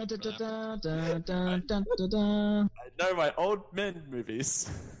 Dun, dun, dun, dun, dun, dun, dun, dun, dun. I know my old men movies.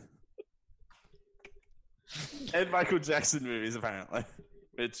 And Michael Jackson movies, apparently.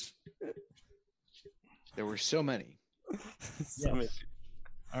 Which... There were so many. So many.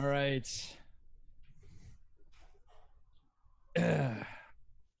 All right.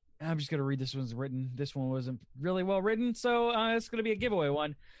 I'm just going to read this one's written. This one wasn't really well written, so it's going to be a giveaway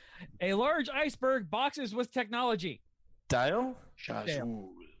one. A large iceberg boxes with technology. Dale? Shazul.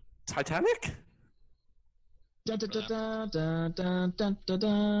 Titanic? Dun, dun, dun, dun, dun, dun, dun, dun,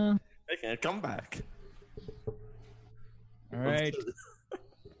 dun. Making a comeback. All right.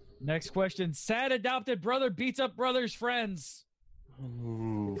 Next question. Sad adopted brother beats up brother's friends.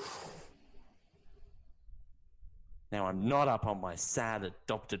 Ooh. Now I'm not up on my sad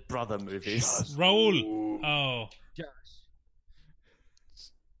adopted brother movies. Raul. Oh. Josh.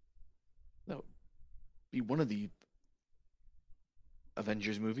 That would be one of the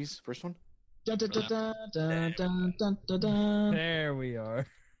Avengers movies. First one. Dun, dun, dun, dun, dun, dun, dun, dun, dun. There we are.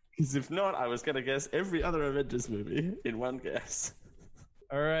 Because if not, I was going to guess every other Avengers movie in one guess.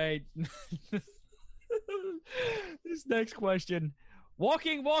 All right. This next question.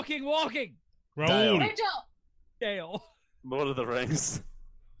 Walking. Raul. Angel! Dale. Lord of the Rings.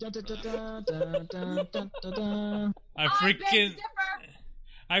 Dun, dun, dun, dun, dun, dun, dun, dun, dun. I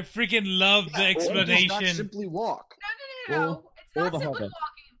freaking love the Or does not explanation. simply walk. No. It's not The simply Hobbit. walking.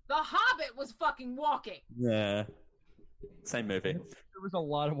 The Hobbit was fucking walking. Yeah. Same movie. There was a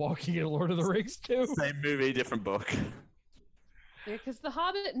lot of walking in Lord of the Rings, too. Same movie, different book. Because The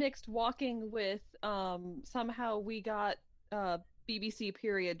Hobbit mixed walking with somehow we got BBC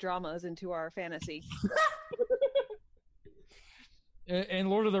period dramas into our fantasy. And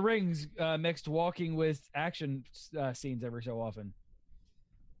Lord of the Rings mixed walking with action scenes every so often.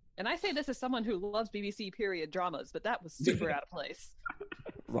 And I say this as someone who loves BBC period dramas, but that was super out of place.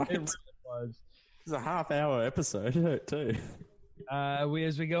 Right. It really was. It's a half-hour episode, too.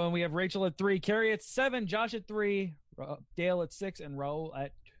 As we go, and we have Rachel at 3, Carrie at 7, Josh at 3, Dale at 6, and Raul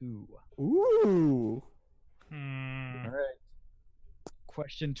at 2. Ooh. All right.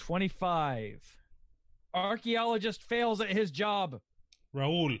 Question 25. Archaeologist fails at his job.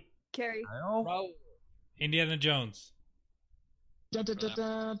 Raul. Carrie. Raul. Indiana Jones. Dun, dun, dun,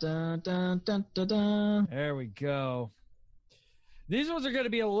 dun, dun, dun, dun, dun, dun. There we go. These ones are going to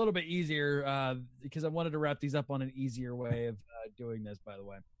be a little bit easier because I wanted to wrap these up on an easier way of doing this, by the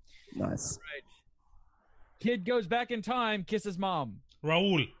way. Nice. Right. Kid goes back in time, kisses mom.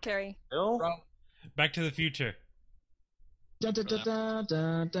 Raul. Carrie. Raul. Back to the Future. Dun, dun, dun, dun,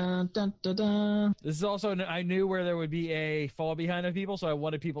 dun, dun, dun, dun, dun. This is also, I knew where there would be a fall behind of people, so I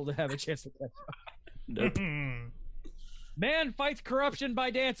wanted people to have a chance to catch up. Nope. Man fights corruption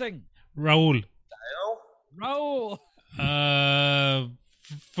by dancing. Raul. Raul.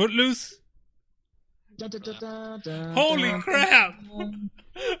 Footloose. Dun, dun, dun, dun, dun, Holy dun, crap!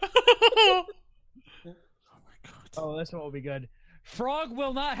 Oh, this one will be good. Frog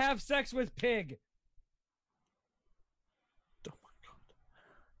will not have sex with pig. Oh my god.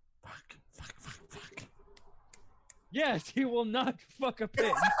 Fuck. Yes, he will not fuck a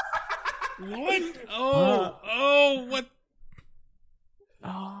pig. What? Oh, what?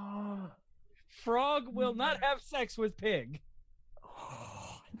 Frog will not have sex with pig.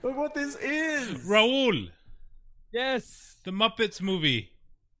 But what this is? Raul. Yes. The Muppets movie.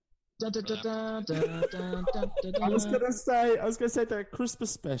 dun, dun, dun, dun, dun, dun, dun, dun. I was gonna say the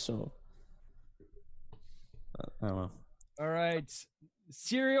Christmas special. Oh well. All right.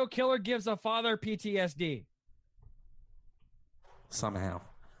 Serial killer gives a father PTSD. Somehow.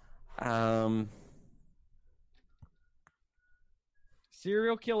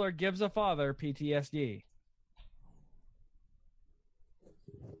 Serial killer gives a father PTSD.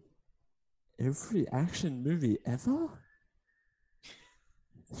 Every action movie ever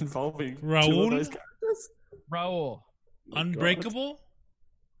involving Raul? two of those characters. Raul. Unbreakable?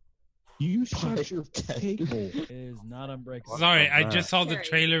 You shut your cake. It is not Unbreakable. Sorry, I just saw the Carrie.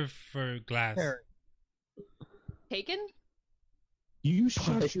 trailer for Glass. Taken? You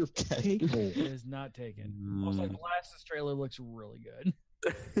shut your cake. It is not Taken. Also, Glass's trailer looks really good.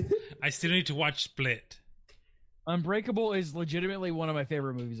 I still need to watch Split. Unbreakable is legitimately one of my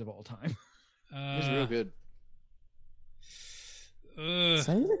favorite movies of all time. It's real good. Say it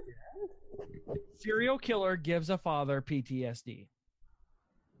again. Serial killer gives a father PTSD.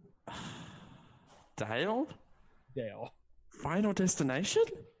 Dale? Dale. Final Destination?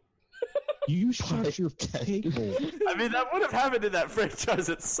 You shut your cake. I mean, that would have happened in that franchise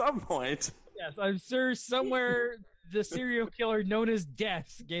at some point. Yes, I'm sure somewhere the serial killer known as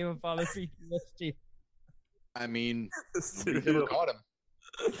Death gave a father PTSD. I mean, we never caught him.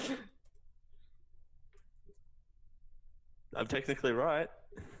 I'm technically right.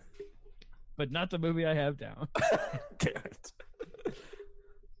 But not the movie I have down. Damn it.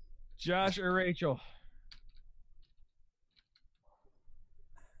 Josh or Rachel?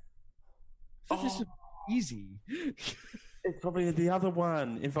 This is easy. It's probably the other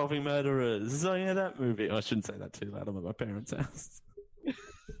one involving murderers. Oh, yeah, that movie. Oh, I shouldn't say that too loud. I'm at my parents' house.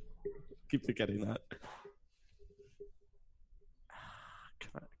 Keep forgetting that.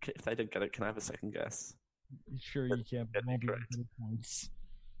 If they didn't get it, can I have a second guess? Sure you can. But won't be worth any points.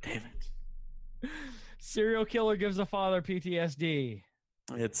 Damn it. Serial killer gives a father PTSD.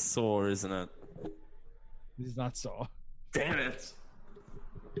 It's Saw, isn't it? This is not Saw. Damn it.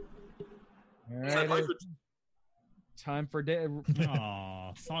 All right. Time for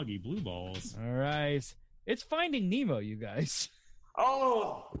Aw, soggy blue balls. All right. It's Finding Nemo, you guys.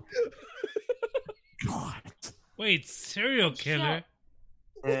 Oh! God. Wait, serial killer?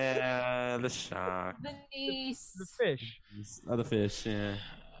 Yeah, the shark. The niece. The fish. Oh, the fish, yeah.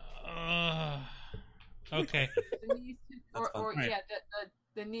 Okay. The niece who, or fine. yeah,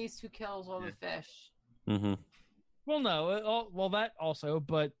 the niece who kills all the fish. Mm-hmm. Well, no. Well, that also,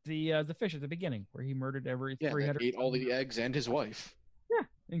 but the fish at the beginning, where he murdered every Yeah, 300. they ate all the eggs and his wife. Yeah,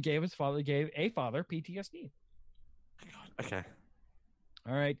 and gave a father PTSD. Okay.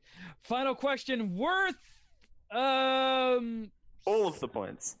 All right. Final question worth all of the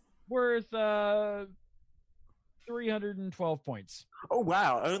points. Worth 312 points. Oh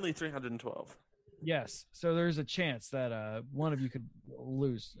wow, only 312. Yes. So there's a chance that one of you could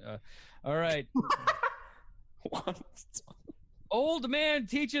lose. All right. What? Old man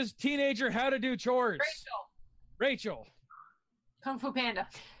teaches teenager how to do chores. Rachel. Kung Fu Panda.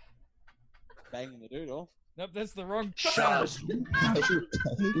 Bang the doodle. Nope, that's the wrong. Josh.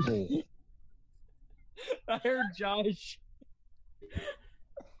 I heard Josh.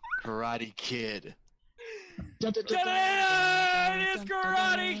 Karate Kid. It is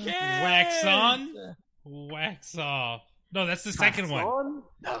Karate Kid. Wax on, wax off. No, that's the second one.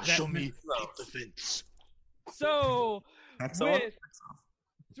 Now That show me makes the fence. So, Wax with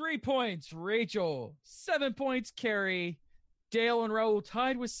 3 points, Rachel. 7 points, Carrie. Dale and Raul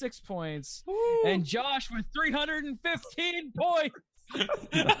tied with 6 points. Woo. And Josh with 315 points.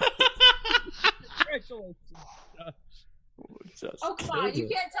 Congratulations, Josh. Oh, come on. You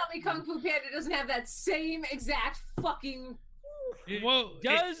can't tell me Kung Fu Panda doesn't have that same exact fucking... It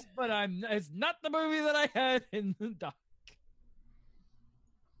does, but it's not the movie that I had in the doc.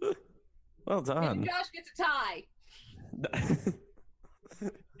 Well done. And Josh gets a tie.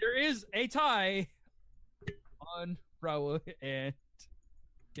 There is a tie on Raul and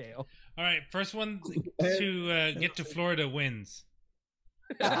Dale. All right, first one to get to Florida wins.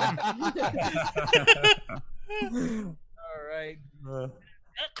 All right.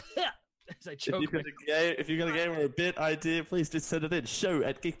 If you've got a game or a bit idea, please just send it in.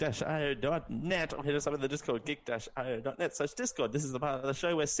 show@geek-io.net or hit us up in the Discord, geek-io.net/Discord. This is the part of the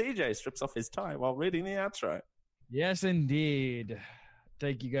show where CJ strips off his tie while reading the outro. Yes, indeed.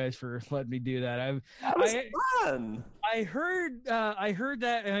 Thank you guys for letting me do that. That was fun. I heard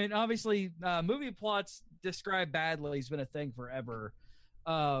that, and obviously, movie plots described badly has been a thing forever.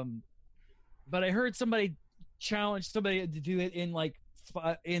 But I heard somebody challenge somebody to do it in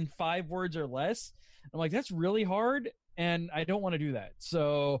in 5 words or less. I'm like, that's really hard, and I don't want to do that.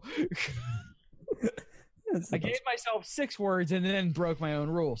 So I gave myself 6 words and then broke my own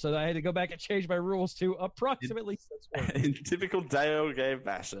rule. So I had to go back and change my rules to approximately 6 words. In typical Dale game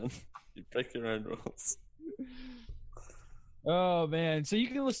fashion, you break your own rules. Oh, man. So you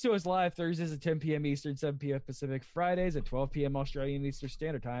can listen to us live Thursdays at 10 p.m. Eastern, 7 p.m. Pacific, Fridays at 12 p.m. Australian Eastern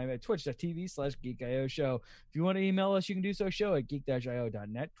Standard Time at twitch.tv/GeekIO Show. If you want to email us, you can do so, show at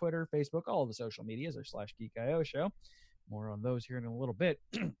geek-io.net, Twitter, Facebook, all of the social medias are /GeekIO Show. More on those here in a little bit.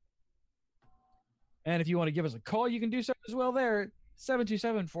 And if you want to give us a call, you can do so as well there.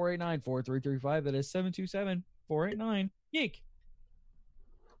 727-489-4335. That is 727-489-GEEK.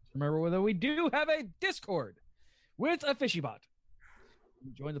 Remember that we do have a Discord with a fishy bot.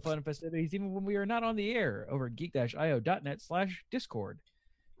 Join the fun and festivities even when we are not on the air over at geek-io.net/Discord.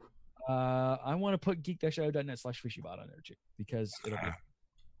 I want to put geek-io.net/fishybot on there too because it'll be.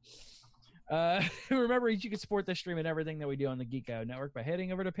 Remember, you can support this stream and everything that we do on the Geek.io network by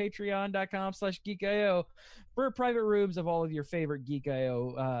heading over to patreon.com/Geek.io for private rooms of all of your favorite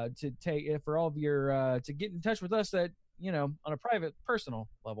Geek.io to take for all of your to get in touch with us at on a private, personal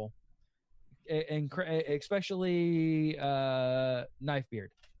level. And especially Knifebeard,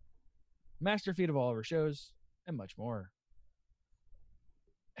 master feed of all of our shows, and much more.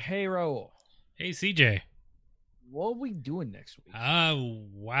 Hey, Raul. Hey, CJ. What are we doing next week?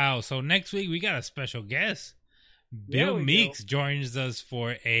 Wow. So next week we got a special guest. Bill Meeks joins us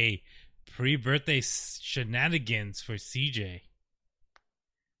for a pre-birthday shenanigans for CJ.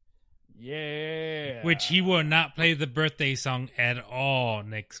 Yeah. Which he will not play the birthday song at all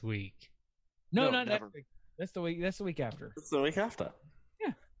next week. No, not next week. That's the week. That's the week after. That's the week after.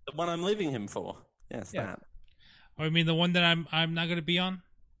 Yeah, the one I'm leaving him for. Yes, yeah. That. Oh, you mean the one that I'm not going to be on?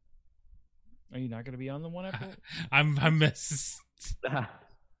 Are you not going to be on the one after? I'm. It's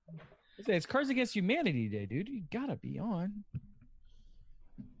Cards Against Humanity Day, dude. You gotta be on.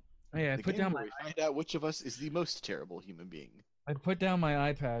 Oh, yeah, I put down my. Find out which of us is the most terrible human being. I put down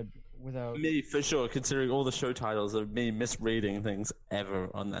my iPad without me for sure, considering all the show titles of me misreading things ever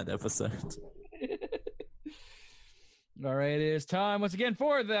on that episode. All right, it is time once again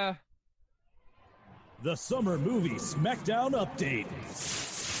for the Summer Movie Smackdown Update.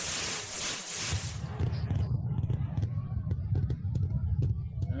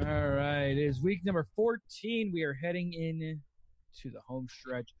 All right, it is week number 14. We are heading in to the home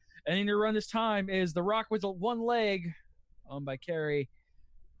stretch. And in your run this time is The Rock with One Leg, owned by Carrie.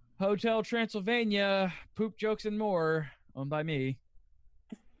 Hotel Transylvania, Poop Jokes and More, owned by me.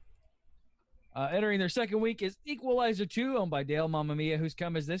 Entering their second week is Equalizer 2, owned by Dale. Mamma Mia, Who's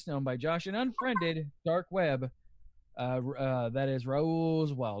Come Is This, owned by Josh. And Unfriended, Dark Web, that is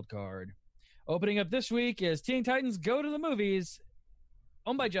Raul's wild card. Opening up this week is Teen Titans Go to the Movies,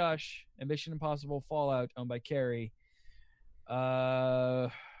 owned by Josh. And Mission Impossible Fallout, owned by Carrie. I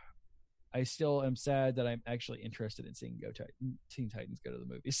still am sad that I'm actually interested in seeing Teen Titans Go to the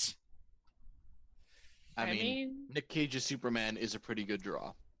Movies. I mean, Nick Cage's Superman is a pretty good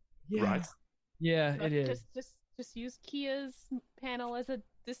draw. Yeah. Right? Yeah, it is. Just use Kia's panel as an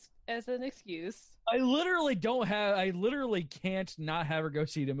excuse. I literally can't not have her go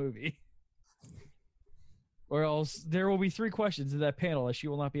see the movie. Or else there will be 3 questions in that panel that she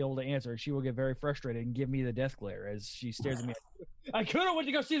will not be able to answer. She will get very frustrated and give me the death glare as she stares at me. I could have went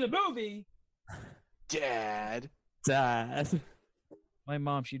to go see the movie. Dad. My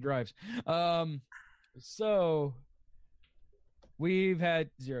mom, she drives. So We've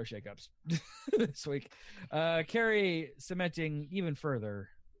had 0 shakeups this week. Carrie cementing even further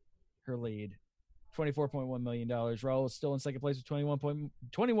her lead. $24.1 million. Raul is still in second place with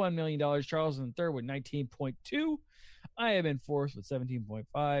 $21 million. Charles in third with 19.2. I am in fourth with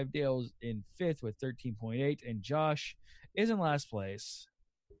 17.5. Dale's in fifth with 13.8. And Josh is in last place.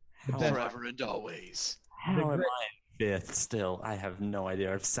 Forever and always. How am I in fifth still? I have no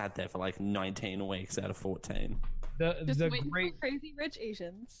idea. I've sat there for like 19 weeks out of 14. Just waiting for crazy rich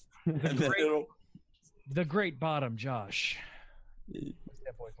Asians. The great bottom, Josh.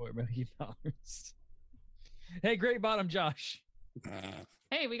 $10.4 million. Hey, great bottom, Josh.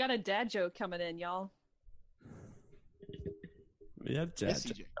 Hey, we got a dad joke coming in, y'all. We have dad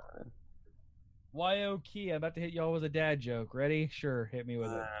joke coming in. YO Key, I'm about to hit y'all with a dad joke. Ready? Sure, hit me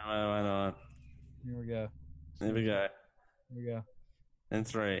with it. Why not? Here we go. Here we go. Here we go. And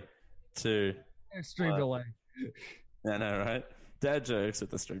 3, 2. Stream delay. I know, right? Dad jokes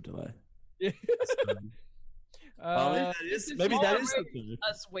with the stream delay. Maybe that is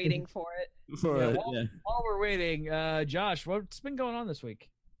us waiting for it. While we're waiting, Josh, what's been going on this week?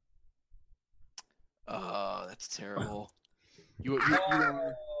 Oh, that's terrible. You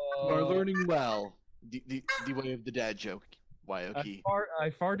are learning well the way of the dad joke, Wyoki. I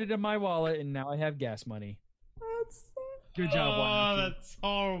farted in my wallet, and now I have gas money. Good job, Wyoki. Oh, that's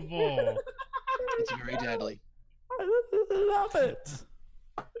horrible. It's very deadly. I love it.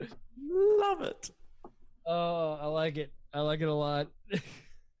 Love it. Oh, I like it. I like it a lot.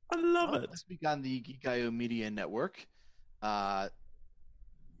 I love it. This week on the Geek.io Media Network,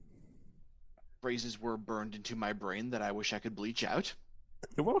 phrases were burned into my brain that I wish I could bleach out.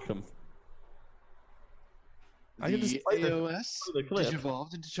 You're welcome. The AOS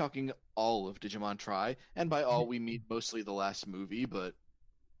digivolved into talking all of Digimon Tri, and by all we mean mostly the last movie, but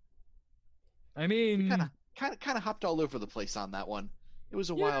I mean, kind of hopped all over the place on that one. It was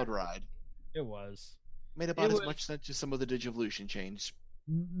a wild ride. It was. Made about as much sense as some of the Digivolution change.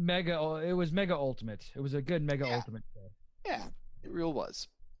 It was Mega Ultimate. It was a good Mega Ultimate show. Yeah, it real was.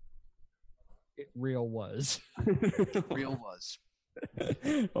 It real was. Real was.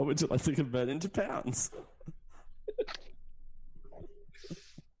 What would you like to convert into pounds?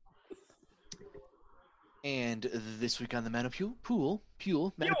 And this week on the Metapool.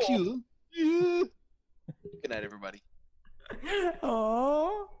 Good night, everybody.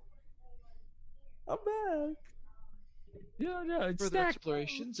 Aww. I'm back. It's further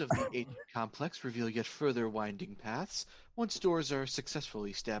explorations of the Agent Complex reveal yet further winding paths once doors are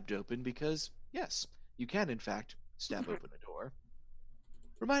successfully stabbed open because, yes, you can in fact stab open a door.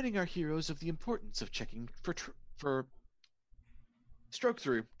 Reminding our heroes of the importance of checking for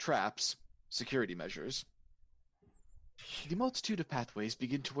stroke-through traps, security measures. The multitude of pathways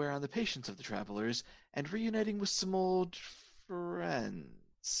begin to wear on the patience of the travelers, and reuniting with some old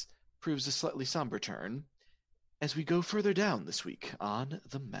friends proves a slightly somber turn as we go further down this week on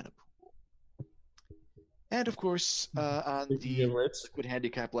the Metapool. And of course, on the Liquid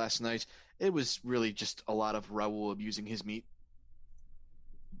Handicap last night, it was really just a lot of Raul abusing his meat.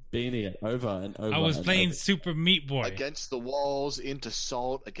 Beating it over and over. I was playing over. Super Meat Boy. Against the walls, into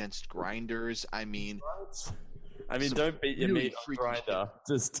salt, against grinders. I mean, don't beat your meat on grinder.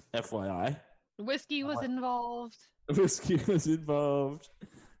 Just FYI. Whiskey was involved. Whiskey was involved.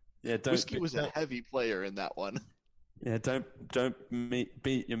 Yeah, Whiskey was a heavy player in that one. Yeah, don't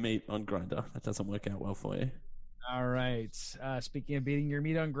beat your meat on grinder. That doesn't work out well for you. All right. Speaking of beating your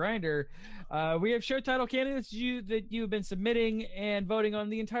meat on grinder, we have show title candidates that you've been submitting and voting on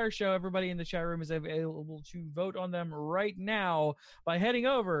the entire show. Everybody in the chat room is available to vote on them right now by heading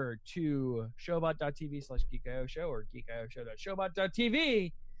over to showbot.tv/geekio show or geekio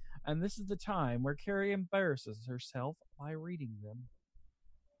show.showbot.tv. And this is the time where Carrie embarrasses herself by reading them.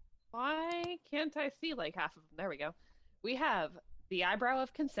 Why can't I see like half of them? There we go. We have The Eyebrow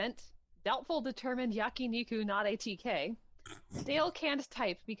of Consent, Doubtful Determined Yakiniku Not-ATK, Dale Can't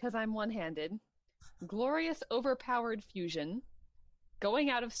Type Because I'm One-Handed, Glorious Overpowered Fusion, Going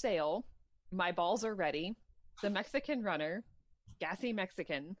Out of Sale, My Balls Are Ready, The Mexican Runner, Gassy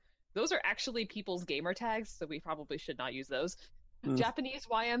Mexican. Those are actually people's gamer tags, so we probably should not use those. Japanese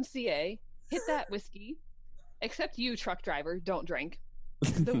YMCA, Hit That Whiskey, Except You, Truck Driver, Don't Drink,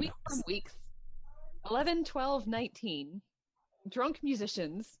 The Week from Weeks, 11, 12, 19, Drunk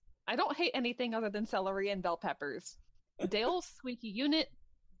Musicians, I Don't Hate Anything Other Than Celery and Bell Peppers, Dale's Squeaky Unit,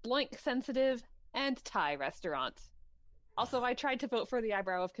 Blank Sensitive, and Thai Restaurant. Also, I tried to vote for The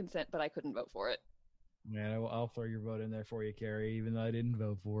Eyebrow of Consent, but I couldn't vote for it. Man, I'll throw your vote in there for you, Carrie, even though I didn't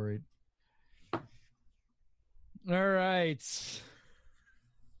vote for it. All right.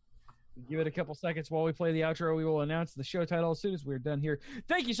 Give it a couple seconds while we play the outro. We will announce the show title as soon as we're done here.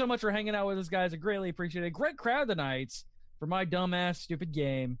 Thank you so much for hanging out with us, guys. I greatly appreciate it. Great crowd tonight for my dumbass stupid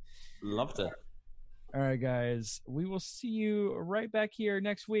game. Loved it. All right, guys. We will see you right back here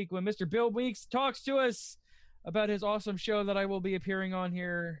next week when Mr. Bill Weeks talks to us about his awesome show that I will be appearing on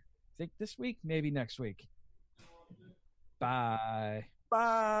here. I think this week, maybe next week. Bye.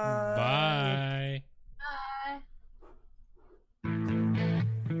 Bye. Bye.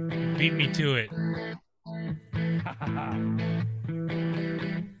 Beat me to it.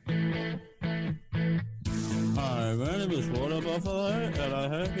 Hi, my name is Water Buffalo, and I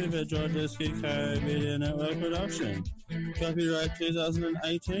hope you've enjoyed this Geek Media Network production. Copyright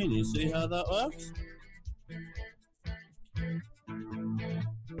 2018. You see how that works?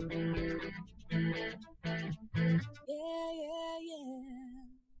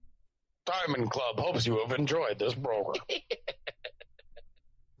 Diamond Club hopes you have enjoyed this program.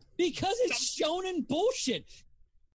 Because it's shonen bullshit.